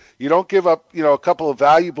other. You don't give up, a couple of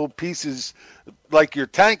valuable pieces like you're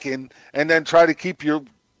tanking and then try to keep your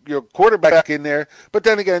quarterback in there. But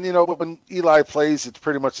then again, when Eli plays, it's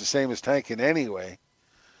pretty much the same as tanking anyway.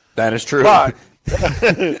 That is true. But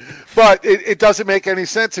it doesn't make any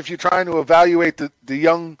sense if you're trying to evaluate the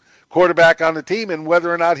young quarterback on the team and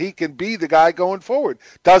whether or not he can be the guy going forward.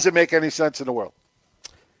 Doesn't make any sense in the world.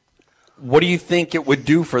 What do you think it would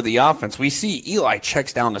do for the offense? We see Eli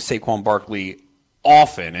checks down to Saquon Barkley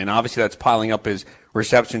often, and obviously that's piling up his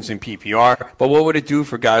receptions in PPR. But what would it do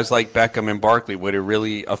for guys like Beckham and Barkley? Would it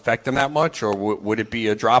really affect them that much, or would it be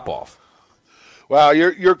a drop-off? Well,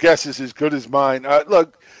 your guess is as good as mine.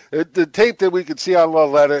 Look, the tape that we could see on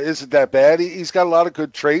Lauletta isn't that bad. He's got a lot of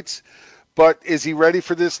good traits, but is he ready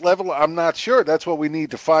for this level? I'm not sure. That's what we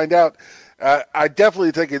need to find out. I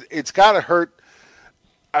definitely think it's got to hurt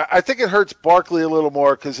I think it hurts Barkley a little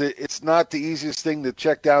more because it's not the easiest thing to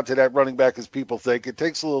check down to that running back as people think. It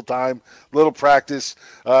takes a little time, a little practice.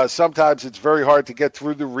 Sometimes it's very hard to get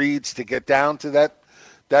through the reads to get down to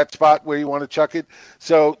that spot where you want to chuck it.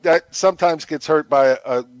 So that sometimes gets hurt by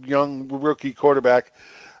a young rookie quarterback.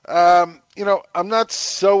 I'm not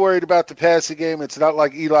so worried about the passing game. It's not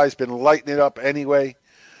like Eli's been lighting it up anyway.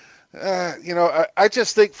 I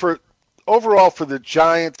just think overall for the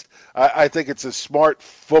Giants, I think it's a smart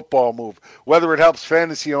football move. Whether it helps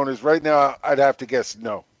fantasy owners right now, I'd have to guess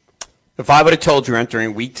no. If I would have told you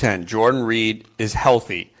entering Week 10, Jordan Reed is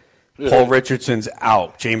healthy, Paul Richardson's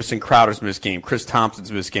out, Jamison Crowder's missed game, Chris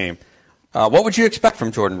Thompson's missed game, what would you expect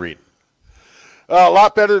from Jordan Reed? A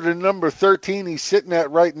lot better than number 13 he's sitting at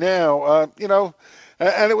right now.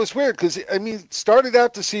 And it was weird because, started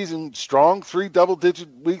out the season strong, 3 double-digit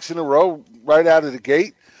weeks in a row right out of the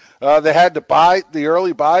gate. They had the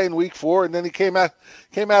early bye in week 4, and then he came out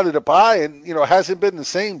of the bye and, hasn't been the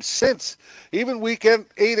same since. Even weekend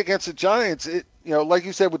 8 against the Giants, like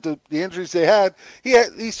you said, with the injuries they had,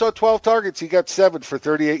 he saw 12 targets. He got 7 for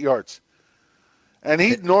 38 yards. And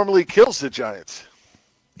he normally kills the Giants.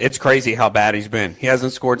 It's crazy how bad he's been. He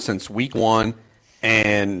hasn't scored since week 1,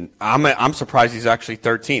 and I'm surprised he's actually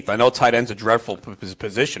 13th. I know tight end's a dreadful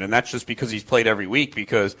position, and that's just because he's played every week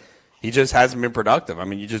because he just hasn't been productive.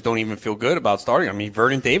 You just don't even feel good about starting.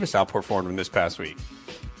 Vernon Davis outperformed him this past week.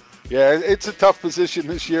 Yeah, it's a tough position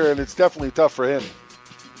this year, and it's definitely tough for him.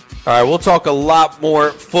 All right, we'll talk a lot more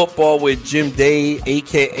football with Jim Day,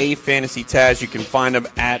 a.k.a. Fantasy Taz. You can find him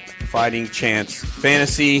at Fighting Chance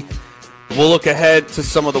Fantasy. We'll look ahead to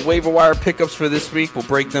some of the waiver wire pickups for this week. We'll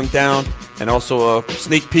break them down, and also a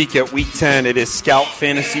sneak peek at Week 10. It is Scout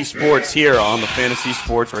Fantasy Sports here on the Fantasy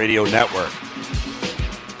Sports Radio Network.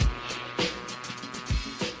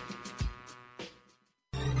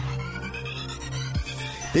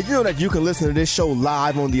 Did you know that you can listen to this show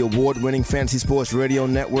live on the award-winning Fantasy Sports Radio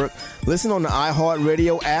Network? Listen on the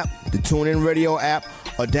iHeartRadio app, the TuneIn Radio app,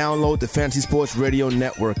 or download the Fantasy Sports Radio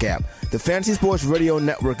Network app. The Fantasy Sports Radio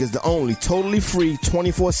Network is the only totally free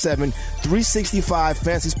 24/7, 365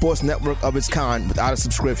 fantasy sports network of its kind without a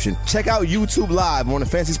subscription. Check out YouTube Live on the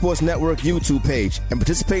Fantasy Sports Network YouTube page and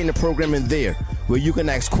participate in the programming there, where you can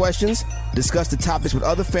ask questions, discuss the topics with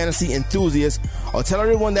other fantasy enthusiasts, or tell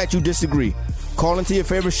everyone that you disagree. Call into your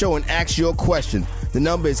favorite show and ask your question. The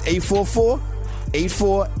number is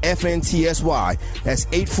 844-84-FNTSY. That's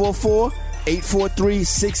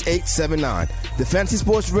 844-843-6879. The Fantasy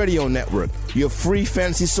Sports Radio Network, your free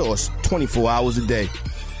fantasy source 24 hours a day.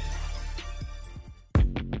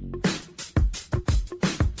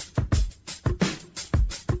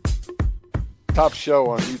 Top show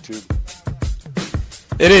on YouTube.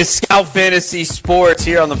 It is Scout Fantasy Sports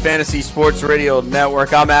here on the Fantasy Sports Radio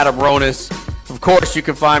Network. I'm Adam Ronis. Of course, you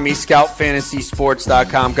can find me,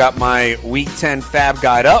 scoutfantasysports.com. Got my Week 10 Fab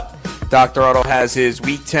Guide up. Dr. Otto has his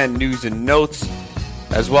Week 10 news and notes,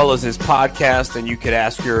 as well as his podcast, and you could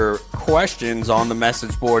ask your questions on the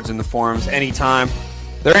message boards and the forums anytime.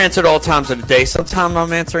 They're answered all times of the day. Sometimes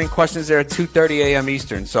I'm answering questions there at 2:30 a.m.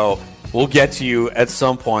 Eastern, so we'll get to you at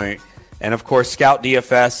some point. And, of course, Scout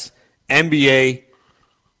DFS, NBA,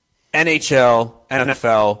 NHL,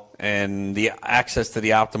 NFL, and the access to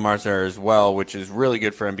the optimizer as well, which is really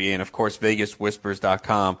good for NBA. And, of course,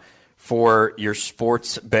 VegasWhispers.com for your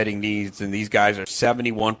sports betting needs. And these guys are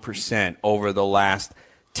 71% over the last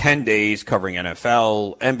 10 days covering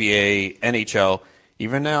NFL, NBA, NHL.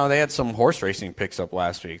 Even now, they had some horse racing picks up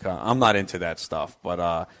last week. I'm not into that stuff.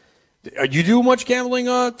 But you do much gambling,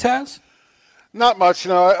 Taz? Not much.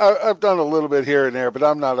 No, I've done a little bit here and there, but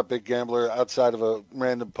I'm not a big gambler outside of a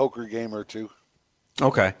random poker game or two.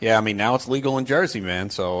 Okay. Yeah, now it's legal in Jersey, man.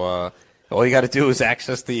 So all you got to do is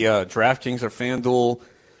access the DraftKings or FanDuel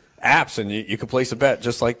apps, and you can place a bet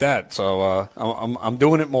just like that. So I'm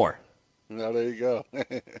doing it more. Now, there you go.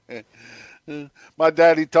 My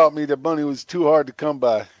daddy taught me that money was too hard to come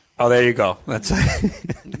by. Oh, there you go. That's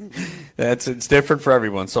it's different for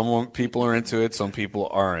everyone. Some people are into it, some people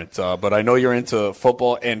aren't. But I know you're into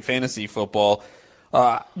football and fantasy football.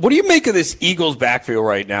 What do you make of this Eagles backfield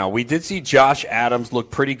right now? We did see Josh Adams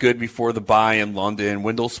look pretty good before the bye in London.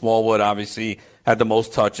 Wendell Smallwood obviously had the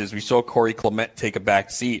most touches. We saw Corey Clement take a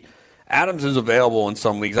back seat. Adams is available in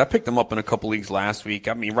some leagues. I picked him up in a couple leagues last week.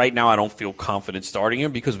 Right now I don't feel confident starting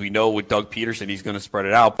him because we know with Doug Peterson he's going to spread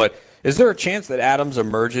it out. But is there a chance that Adams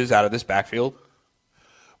emerges out of this backfield?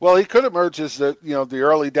 Well, he could emerge as the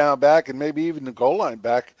early down back and maybe even the goal line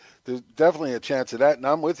back. There's definitely a chance of that, and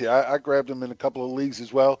I'm with you. I grabbed him in a couple of leagues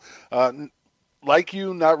as well. like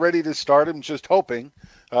you, not ready to start him, just hoping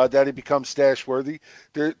that he becomes stash worthy.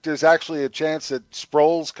 There's actually a chance that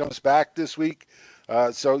Sproles comes back this week.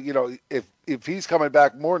 So, if he's coming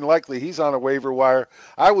back, more than likely he's on a waiver wire.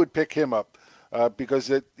 I would pick him up because,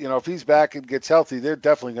 if he's back and gets healthy, they're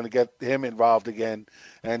definitely going to get him involved again.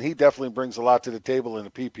 And he definitely brings a lot to the table in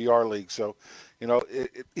the PPR league. So,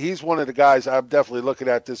 he's one of the guys I'm definitely looking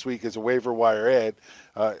at this week as a waiver wire ad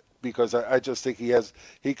because I just think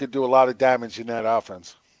he could do a lot of damage in that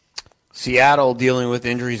offense. Seattle dealing with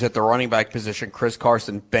injuries at the running back position. Chris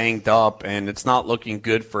Carson banged up, and it's not looking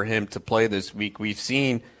good for him to play this week. We've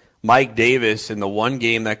seen Mike Davis in the one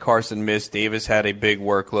game that Carson missed. Davis had a big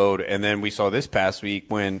workload, and then we saw this past week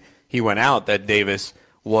when he went out that Davis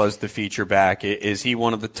was the feature back. Is he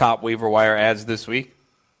one of the top waiver wire ads this week?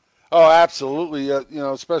 Oh, absolutely.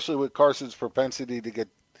 Especially with Carson's propensity to get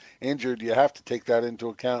injured, you have to take that into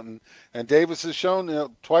account. And Davis has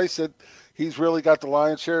shown twice that he's really got the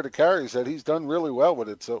lion's share of the carries, that he's done really well with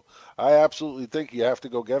it. So I absolutely think you have to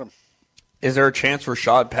go get him. Is there a chance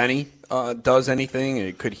Rashad Penny does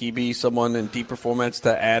anything? Could he be someone in deeper formats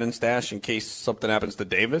to add and stash in case something happens to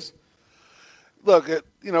Davis? Look,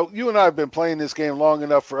 you and I have been playing this game long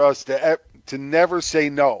enough for us to never say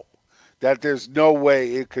no, that there's no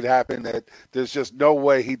way it could happen, that there's just no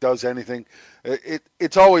way he does anything.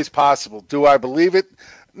 It's always possible. Do I believe it?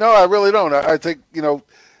 No, I really don't. I think,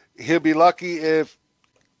 he'll be lucky if,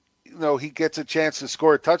 he gets a chance to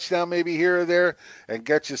score a touchdown maybe here or there and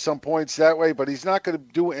get you some points that way, but he's not going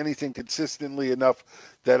to do anything consistently enough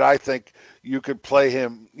that I think you could play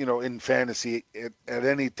him, in fantasy at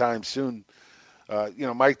any time soon.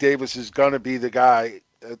 Mike Davis is going to be the guy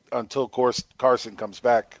until Carson comes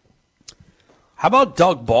back. How about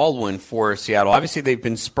Doug Baldwin for Seattle? Obviously, they've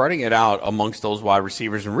been spreading it out amongst those wide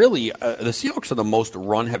receivers, and really, the Seahawks are the most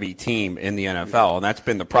run-heavy team in the NFL, and that's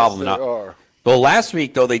been the problem. Yes, they are. Well, last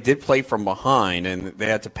week, though, they did play from behind, and they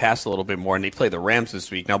had to pass a little bit more, and they play the Rams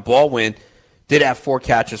this week. Now, Baldwin did have 4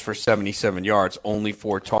 catches for 77 yards, only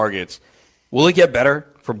 4 targets. Will it get better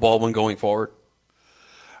for Baldwin going forward?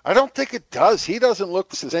 I don't think it does. He doesn't look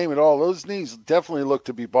the same at all. Those knees definitely look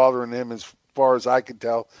to be bothering him as far as I can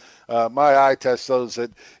tell. My eye test shows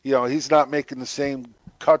that, he's not making the same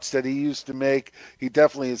cuts that he used to make. He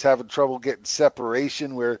definitely is having trouble getting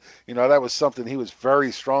separation where, that was something he was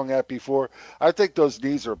very strong at before. I think those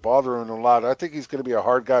knees are bothering him a lot. I think he's going to be a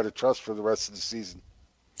hard guy to trust for the rest of the season.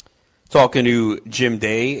 Talking to Jim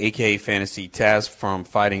Day, a.k.a. Fantasy Taz from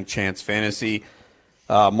Fighting Chance Fantasy.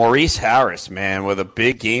 Maurice Harris, man, with a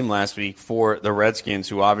big game last week for the Redskins,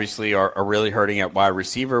 who obviously are really hurting at wide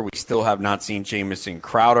receiver. We still have not seen Jamison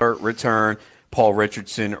Crowder return. Paul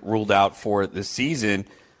Richardson ruled out for the season.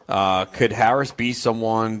 Could Harris be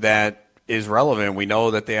someone that is relevant? We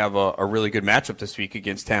know that they have a really good matchup this week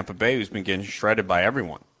against Tampa Bay, who's been getting shredded by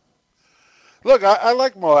everyone. Look, I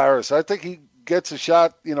like Mo Harris. I think he gets a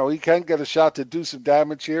shot. He can get a shot to do some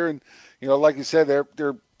damage here. And, like you said,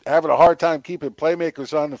 they're having a hard time keeping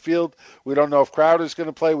playmakers on the field. We don't know if Crowder's going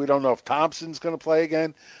to play. We don't know if Thompson's going to play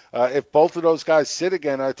again. If both of those guys sit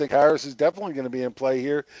again, I think Harris is definitely going to be in play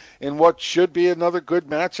here in what should be another good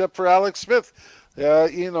matchup for Alex Smith.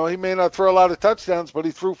 He may not throw a lot of touchdowns, but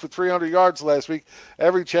he threw for 300 yards last week.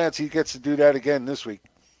 Every chance he gets to do that again this week.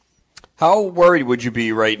 How worried would you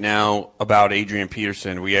be right now about Adrian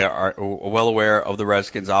Peterson? We are well aware of the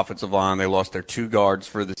Redskins' offensive line. They lost their 2 guards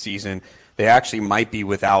for the season. They actually might be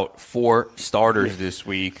without 4 starters this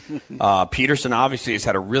week. Peterson obviously has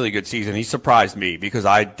had a really good season. He surprised me because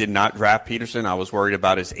I did not draft Peterson. I was worried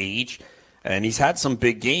about his age. And he's had some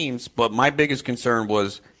big games, but my biggest concern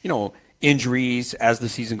was, injuries as the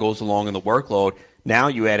season goes along and the workload. Now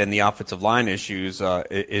you add in the offensive line issues.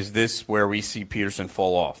 Is this where we see Peterson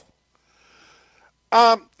fall off?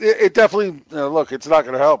 It definitely, look, it's not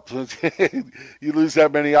going to help. You lose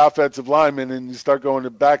that many offensive linemen and you start going to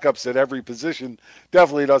backups at every position.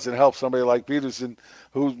 Definitely doesn't help somebody like Peterson,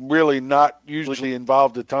 who's really not usually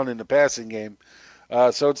involved a ton in the passing game.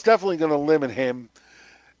 So it's definitely going to limit him.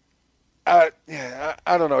 I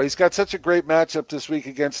don't know. He's got such a great matchup this week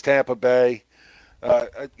against Tampa Bay.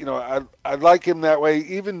 I like him that way.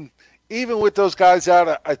 Even with those guys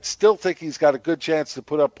out, I still think he's got a good chance to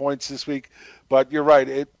put up points this week. But you're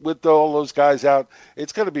right. With all those guys out,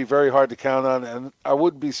 it's going to be very hard to count on, and I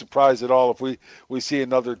wouldn't be surprised at all if we see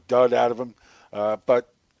another dud out of him.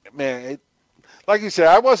 But, man, like you said,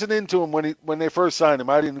 I wasn't into him when they first signed him.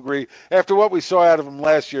 I didn't agree. After what we saw out of him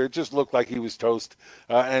last year, it just looked like he was toast.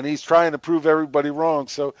 And he's trying to prove everybody wrong.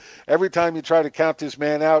 So every time you try to count this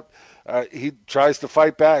man out, he tries to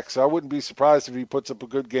fight back. So I wouldn't be surprised if he puts up a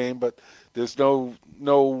good game, but there's no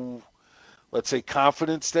let's say,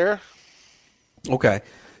 confidence there. Okay.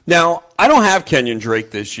 Now, I don't have Kenyon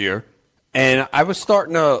Drake this year, and I was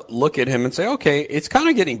starting to look at him and say, okay, it's kind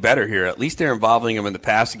of getting better here. At least they're involving him in the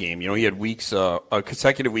passing game. You know, he had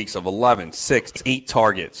consecutive weeks of 11, 6, 8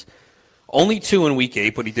 targets. Only 2 in week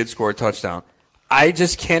 8, but he did score a touchdown. I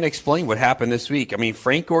just can't explain what happened this week. I mean,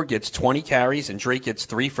 Frank Gore gets 20 carries and Drake gets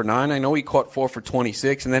 3 for 9. I know he caught 4 for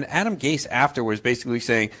 26. And then Adam Gase after was basically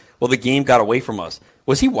saying, well, the game got away from us.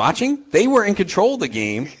 Was he watching? They were in control of the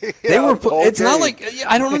game. It's not like,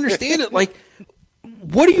 I don't understand it. Like,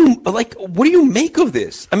 what do you make of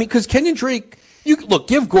this? I mean, because Kenyon Drake,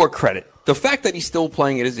 give Gore credit. The fact that he's still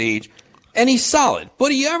playing at his age, and he's solid,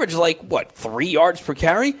 but he averaged 3 yards per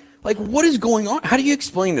carry? Like, what is going on? How do you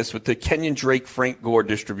explain this with the Kenyon Drake, Frank Gore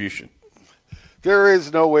distribution? There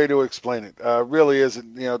is no way to explain it. Really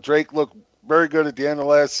isn't. You know, Drake looked very good at the end of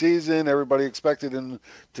last season. Everybody expected him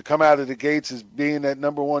to come out of the gates as being that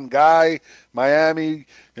number one guy. Miami,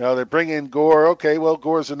 they bring in Gore. Okay, well,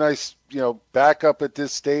 Gore's a nice, backup at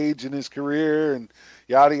this stage in his career and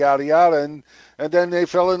yada, yada, yada. And then they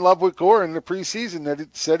fell in love with Gore in the preseason. That it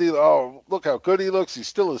said, look how good he looks. He's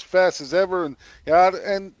still as fast as ever.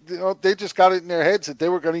 And they just got it in their heads that they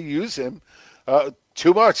were going to use him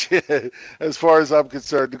too much as far as I'm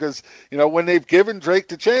concerned. Because, when they've given Drake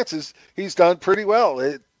the chances, he's done pretty well.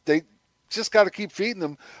 They just got to keep feeding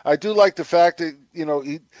him. I do like the fact that,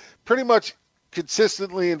 he pretty much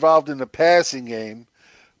consistently involved in the passing game.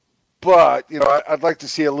 But, I'd like to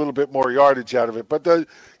see a little bit more yardage out of it. But,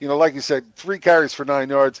 like you said, 3 carries for 9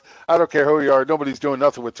 yards. I don't care who you are. Nobody's doing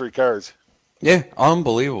nothing with 3 carries. Yeah,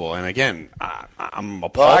 unbelievable. And, again, I'm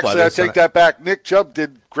appalled by this. I take that back. Nick Chubb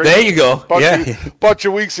did great. There you go. Bunch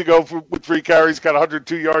of weeks ago with 3 carries, got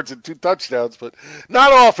 102 yards and 2 touchdowns. But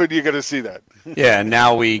not often you're going to see that. Yeah, and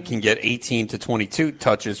now we can get 18 to 22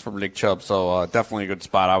 touches from Nick Chubb. So definitely a good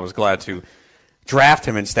spot. I was glad to draft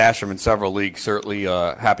him and stash him in several leagues. Certainly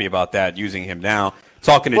happy about that, using him now.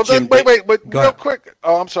 Talking to Jim. Wait, real quick.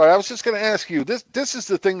 Oh, I'm sorry. I was just going to ask you. This is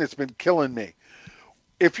the thing that's been killing me.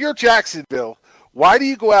 If you're Jacksonville, why do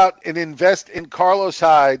you go out and invest in Carlos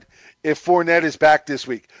Hyde if Fournette is back this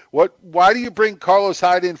week? Why do you bring Carlos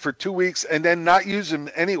Hyde in for 2 weeks and then not use him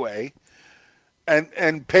anyway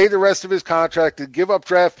and pay the rest of his contract and give up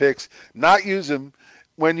draft picks, not use him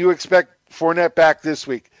when you expect Fournette back this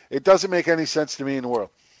week? It doesn't make any sense to me in the world.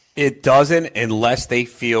 It doesn't, unless they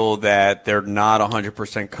feel that they're not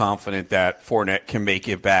 100% confident that Fournette can make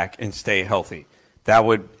it back and stay healthy. That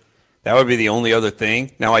would be the only other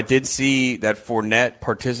thing. Now, I did see that Fournette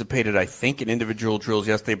participated, I think, in individual drills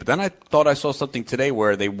yesterday, but then I thought I saw something today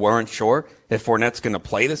where they weren't sure if Fournette's going to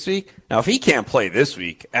play this week. Now, if he can't play this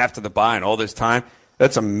week after the bye and all this time,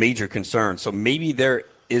 that's a major concern. So maybe there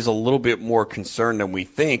is a little bit more concern than we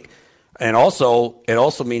think. And also, it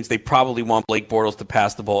also means they probably want Blake Bortles to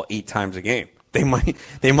pass the ball 8 times a game. They might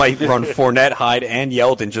run Fournette, Hyde, and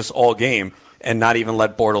Yeldon just all game and not even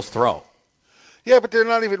let Bortles throw. Yeah, but they're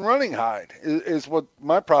not even running Hyde is what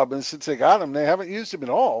my problem is. Since they got him, they haven't used him at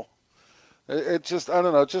all. It just, I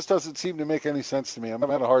don't know, it just doesn't seem to make any sense to me. I'm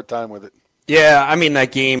having a hard time with it. Yeah, I mean,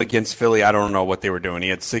 that game against Philly, I don't know what they were doing. He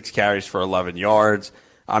had 6 carries for 11 yards.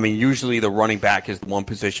 I mean, usually the running back is the one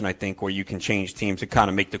position, I think, where you can change teams and kind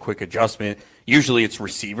of make the quick adjustment. Usually it's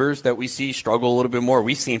receivers that we see struggle a little bit more.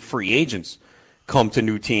 We've seen free agents come to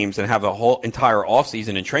new teams and have a whole entire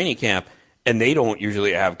offseason in training camp, and they don't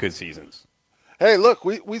usually have good seasons. Hey, look,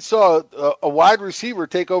 we saw a wide receiver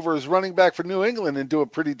take over as running back for New England and do a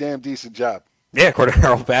pretty damn decent job. Yeah,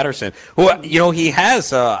 Cordero Patterson. Well, he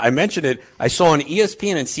has, I mentioned it, I saw on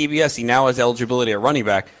ESPN and CBS, he now has eligibility at running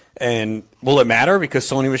back. And will it matter? Because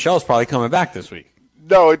Sony Michel is probably coming back this week.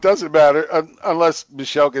 No, it doesn't matter unless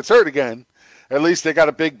Michel gets hurt again. At least they got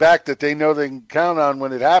a big back that they know they can count on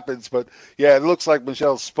when it happens. But, yeah, it looks like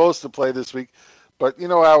Michel's supposed to play this week. But you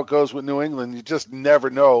know how it goes with New England. You just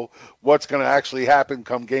never know what's going to actually happen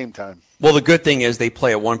come game time. Well, the good thing is they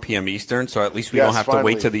play at 1 p.m. Eastern, so at least we don't have to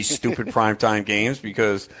wait to these stupid primetime games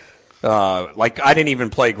because, I didn't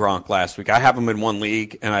even play Gronk last week. I have him in one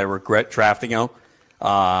league, and I regret drafting him.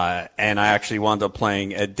 And I actually wound up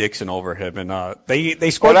playing Ed Dixon over him, and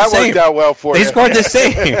they scored the same. That worked out well for you. They scored the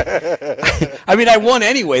same. I mean, I won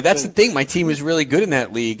anyway. That's the thing. My team is really good in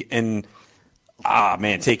that league, and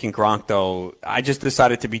taking Gronk, though, I just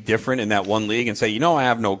decided to be different in that one league and say, I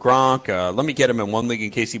have no Gronk. Let me get him in one league in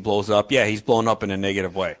case he blows up. Yeah, he's blown up in a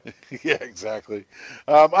negative way. Yeah, exactly.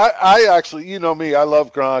 I actually, you know me, I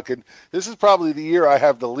love Gronk, and this is probably the year I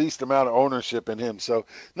have the least amount of ownership in him, so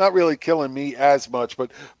not really killing me as much, but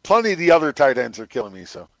plenty of the other tight ends are killing me,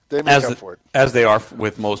 so they make up for it. As they are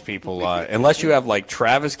with most people, unless you have like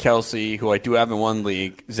Travis Kelce, who I do have in one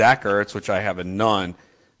league, Zach Ertz, which I have in none.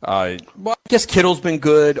 Well, guess Kittle's been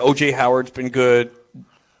good. O.J. Howard's been good.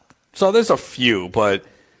 So there's a few, but,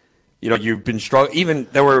 you've been struggling. Even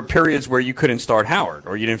there were periods where you couldn't start Howard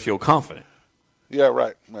or you didn't feel confident. Yeah,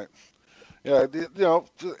 right. Yeah,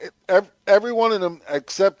 every one of them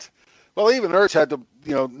except, even Ertz had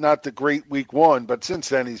not the great week one, but since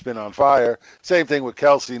then he's been on fire. Same thing with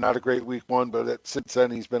Kelsey, not a great week one, but since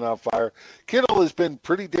then he's been on fire. Kittle has been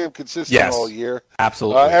pretty damn consistent all year.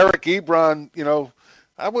 Absolutely. Eric Ebron,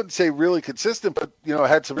 I wouldn't say really consistent, but,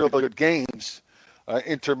 had some really good games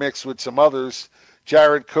intermixed with some others.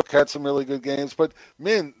 Jared Cook had some really good games. But,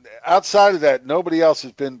 man, outside of that, nobody else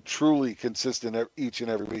has been truly consistent each and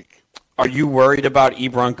every week. Are you worried about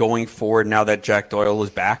Ebron going forward now that Jack Doyle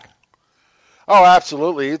is back? Oh,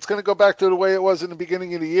 absolutely. It's going to go back to the way it was in the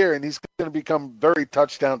beginning of the year, and he's going to become very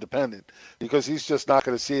touchdown dependent because he's just not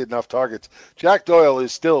going to see enough targets. Jack Doyle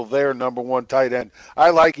is still their number one tight end.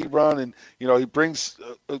 I like Ebron, and, he brings,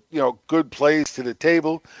 good plays to the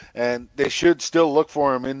table, and they should still look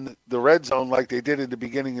for him in the red zone like they did in the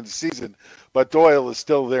beginning of the season. But Doyle is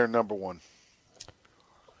still their number one.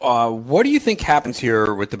 What do you think happens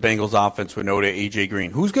here with the Bengals offense with no A.J. Green?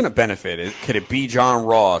 Who's going to benefit? Could it be John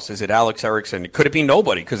Ross? Is it Alex Erickson? Could it be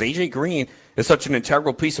nobody? Because A.J. Green is such an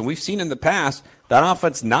integral piece, and we've seen in the past that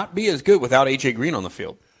offense not be as good without A.J. Green on the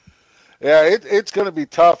field. Yeah, it's going to be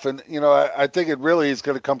tough, and, I think it really is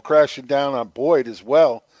going to come crashing down on Boyd as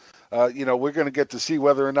well. We're going to get to see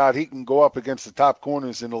whether or not he can go up against the top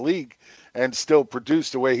corners in the league and still produce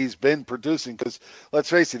the way he's been producing. Because let's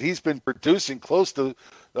face it, he's been producing close to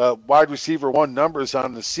wide receiver one numbers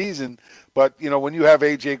on the season. But, when you have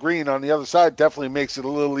A.J. Green on the other side, definitely makes it a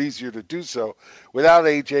little easier to do so. Without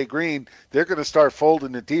A.J. Green, they're going to start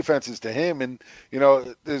folding the defenses to him. And,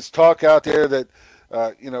 there's talk out there that,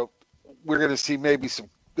 we're going to see maybe some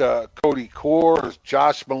Cody Core,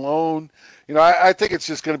 Josh Malone. I think it's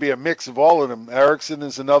just going to be a mix of all of them. Erickson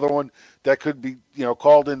is another one that could be,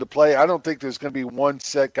 called into play. I don't think there's going to be one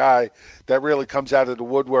set guy that really comes out of the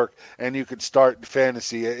woodwork and you could start in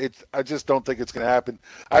fantasy. I just don't think it's going to happen.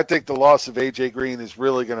 I think the loss of A.J. Green is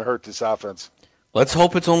really going to hurt this offense. Let's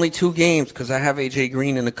hope it's only 2 games because I have A.J.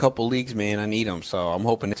 Green in a couple leagues, man. I need him, so I'm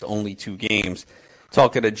hoping it's only 2 games.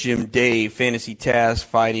 Talking to Jim Dave, Fantasy Taz,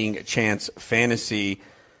 Fighting Chance Fantasy.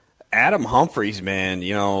 Adam Humphries, man,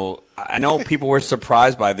 I know people were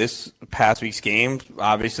surprised by this past week's game.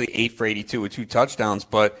 Obviously, 8 for 82 with 2 touchdowns,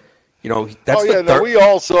 but that's we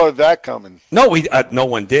all saw that coming. No, no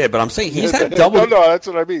one did. But I'm saying he's had double. No, that's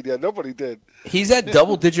what I mean. Yeah, nobody did. He's had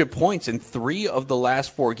double-digit points in 3 of the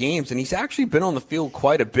last 4 games, and he's actually been on the field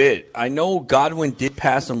quite a bit. I know Godwin did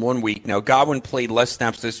pass him one week. Now Godwin played less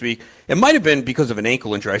snaps this week. It might have been because of an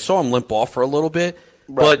ankle injury. I saw him limp off for a little bit,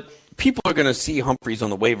 but people are going to see Humphries on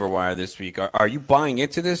the waiver wire this week. Are you buying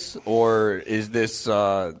into this, or is this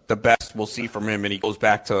the best we'll see from him and he goes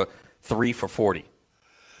back to 3 for 40?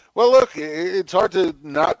 Well, look, it's hard to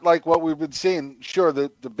not like what we've been seeing. Sure, the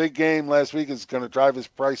big game last week is going to drive his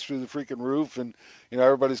price through the freaking roof, and,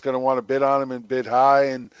 everybody's going to want to bid on him and bid high,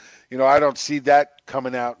 and, I don't see that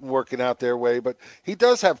coming out and working out their way. But he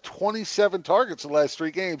does have 27 targets the last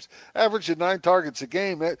 3 games, averaging 9 targets a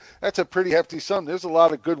game. That's a pretty hefty sum. There's a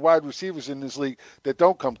lot of good wide receivers in this league that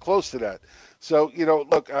don't come close to that. So,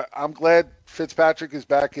 look, I'm glad Fitzpatrick is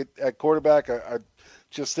back at quarterback. I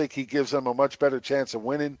just think he gives them a much better chance of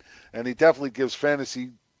winning, and he definitely gives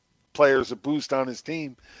fantasy players a boost on his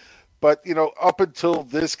team. But, up until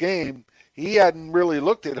this game, he hadn't really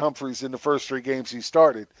looked at Humphries in the first 3 games he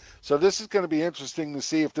started. So this is going to be interesting to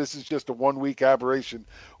see if this is just a 1-week aberration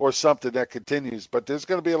or something that continues. But there's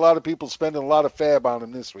going to be a lot of people spending a lot of fab on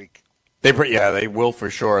him this week. They will for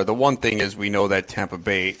sure. The one thing is we know that Tampa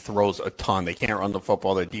Bay throws a ton. They can't run the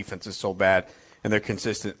football. Their defense is so bad, and they're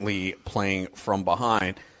consistently playing from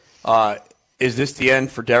behind. Is this the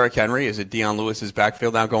end for Derrick Henry? Is it Deion Lewis's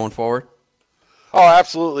backfield now going forward? Oh,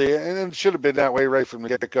 absolutely, and it should have been that way right from the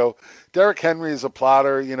get-go. Derrick Henry is a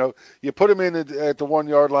plotter. You put him in at the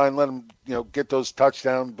 1-yard line, let him, get those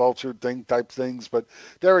touchdown vulture type things. But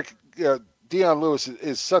Deion Lewis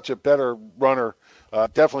is such a better runner,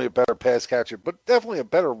 definitely a better pass catcher, but definitely a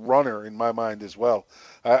better runner in my mind as well.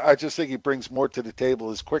 I just think he brings more to the table: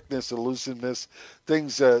 his quickness, elusiveness,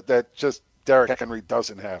 things that just Derrick Henry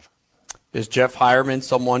doesn't have. Is Jeff Hireman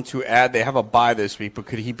someone to add? They have a bye this week, but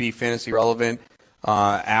could he be fantasy relevant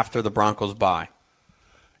after the Broncos bye?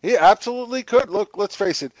 He absolutely could. Look, let's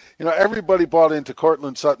face it. Everybody bought into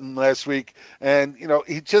Cortland Sutton last week, and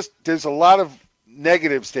there's a lot of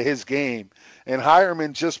negatives to his game, and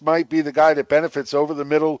Hireman just might be the guy that benefits over the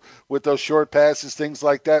middle with those short passes, things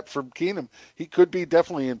like that from Keenum. He could be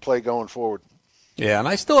definitely in play going forward. Yeah, and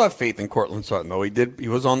I still have faith in Courtland Sutton, though. He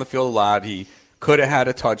was on the field a lot. He could have had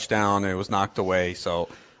a touchdown, and it was knocked away. So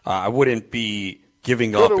I wouldn't be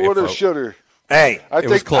giving up. Woulda, shoulda. Hey, I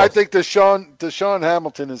think Deshaun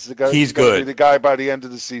Hamilton is the guy. He's good. Be the guy by the end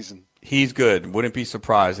of the season. He's good. Wouldn't be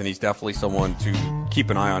surprised, and he's definitely someone to keep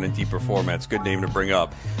an eye on in deeper formats. Good name to bring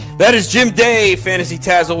up. That is Jim Day, Fantasy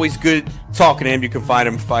Taz. Always good talking to him. You can find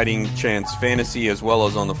him fighting Chance Fantasy as well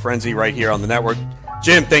as on the Frenzy right here on the network.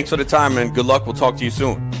 Jim, thanks for the time, and good luck. We'll talk to you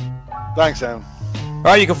soon. Thanks, Adam. All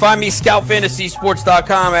right, you can find me,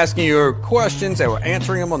 ScoutFantasySports.com, asking your questions, and we're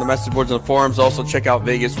answering them on the message boards and the forums. Also, check out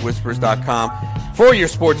VegasWhispers.com for your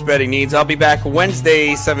sports betting needs. I'll be back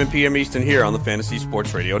Wednesday, 7 p.m. Eastern here on the Fantasy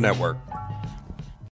Sports Radio Network.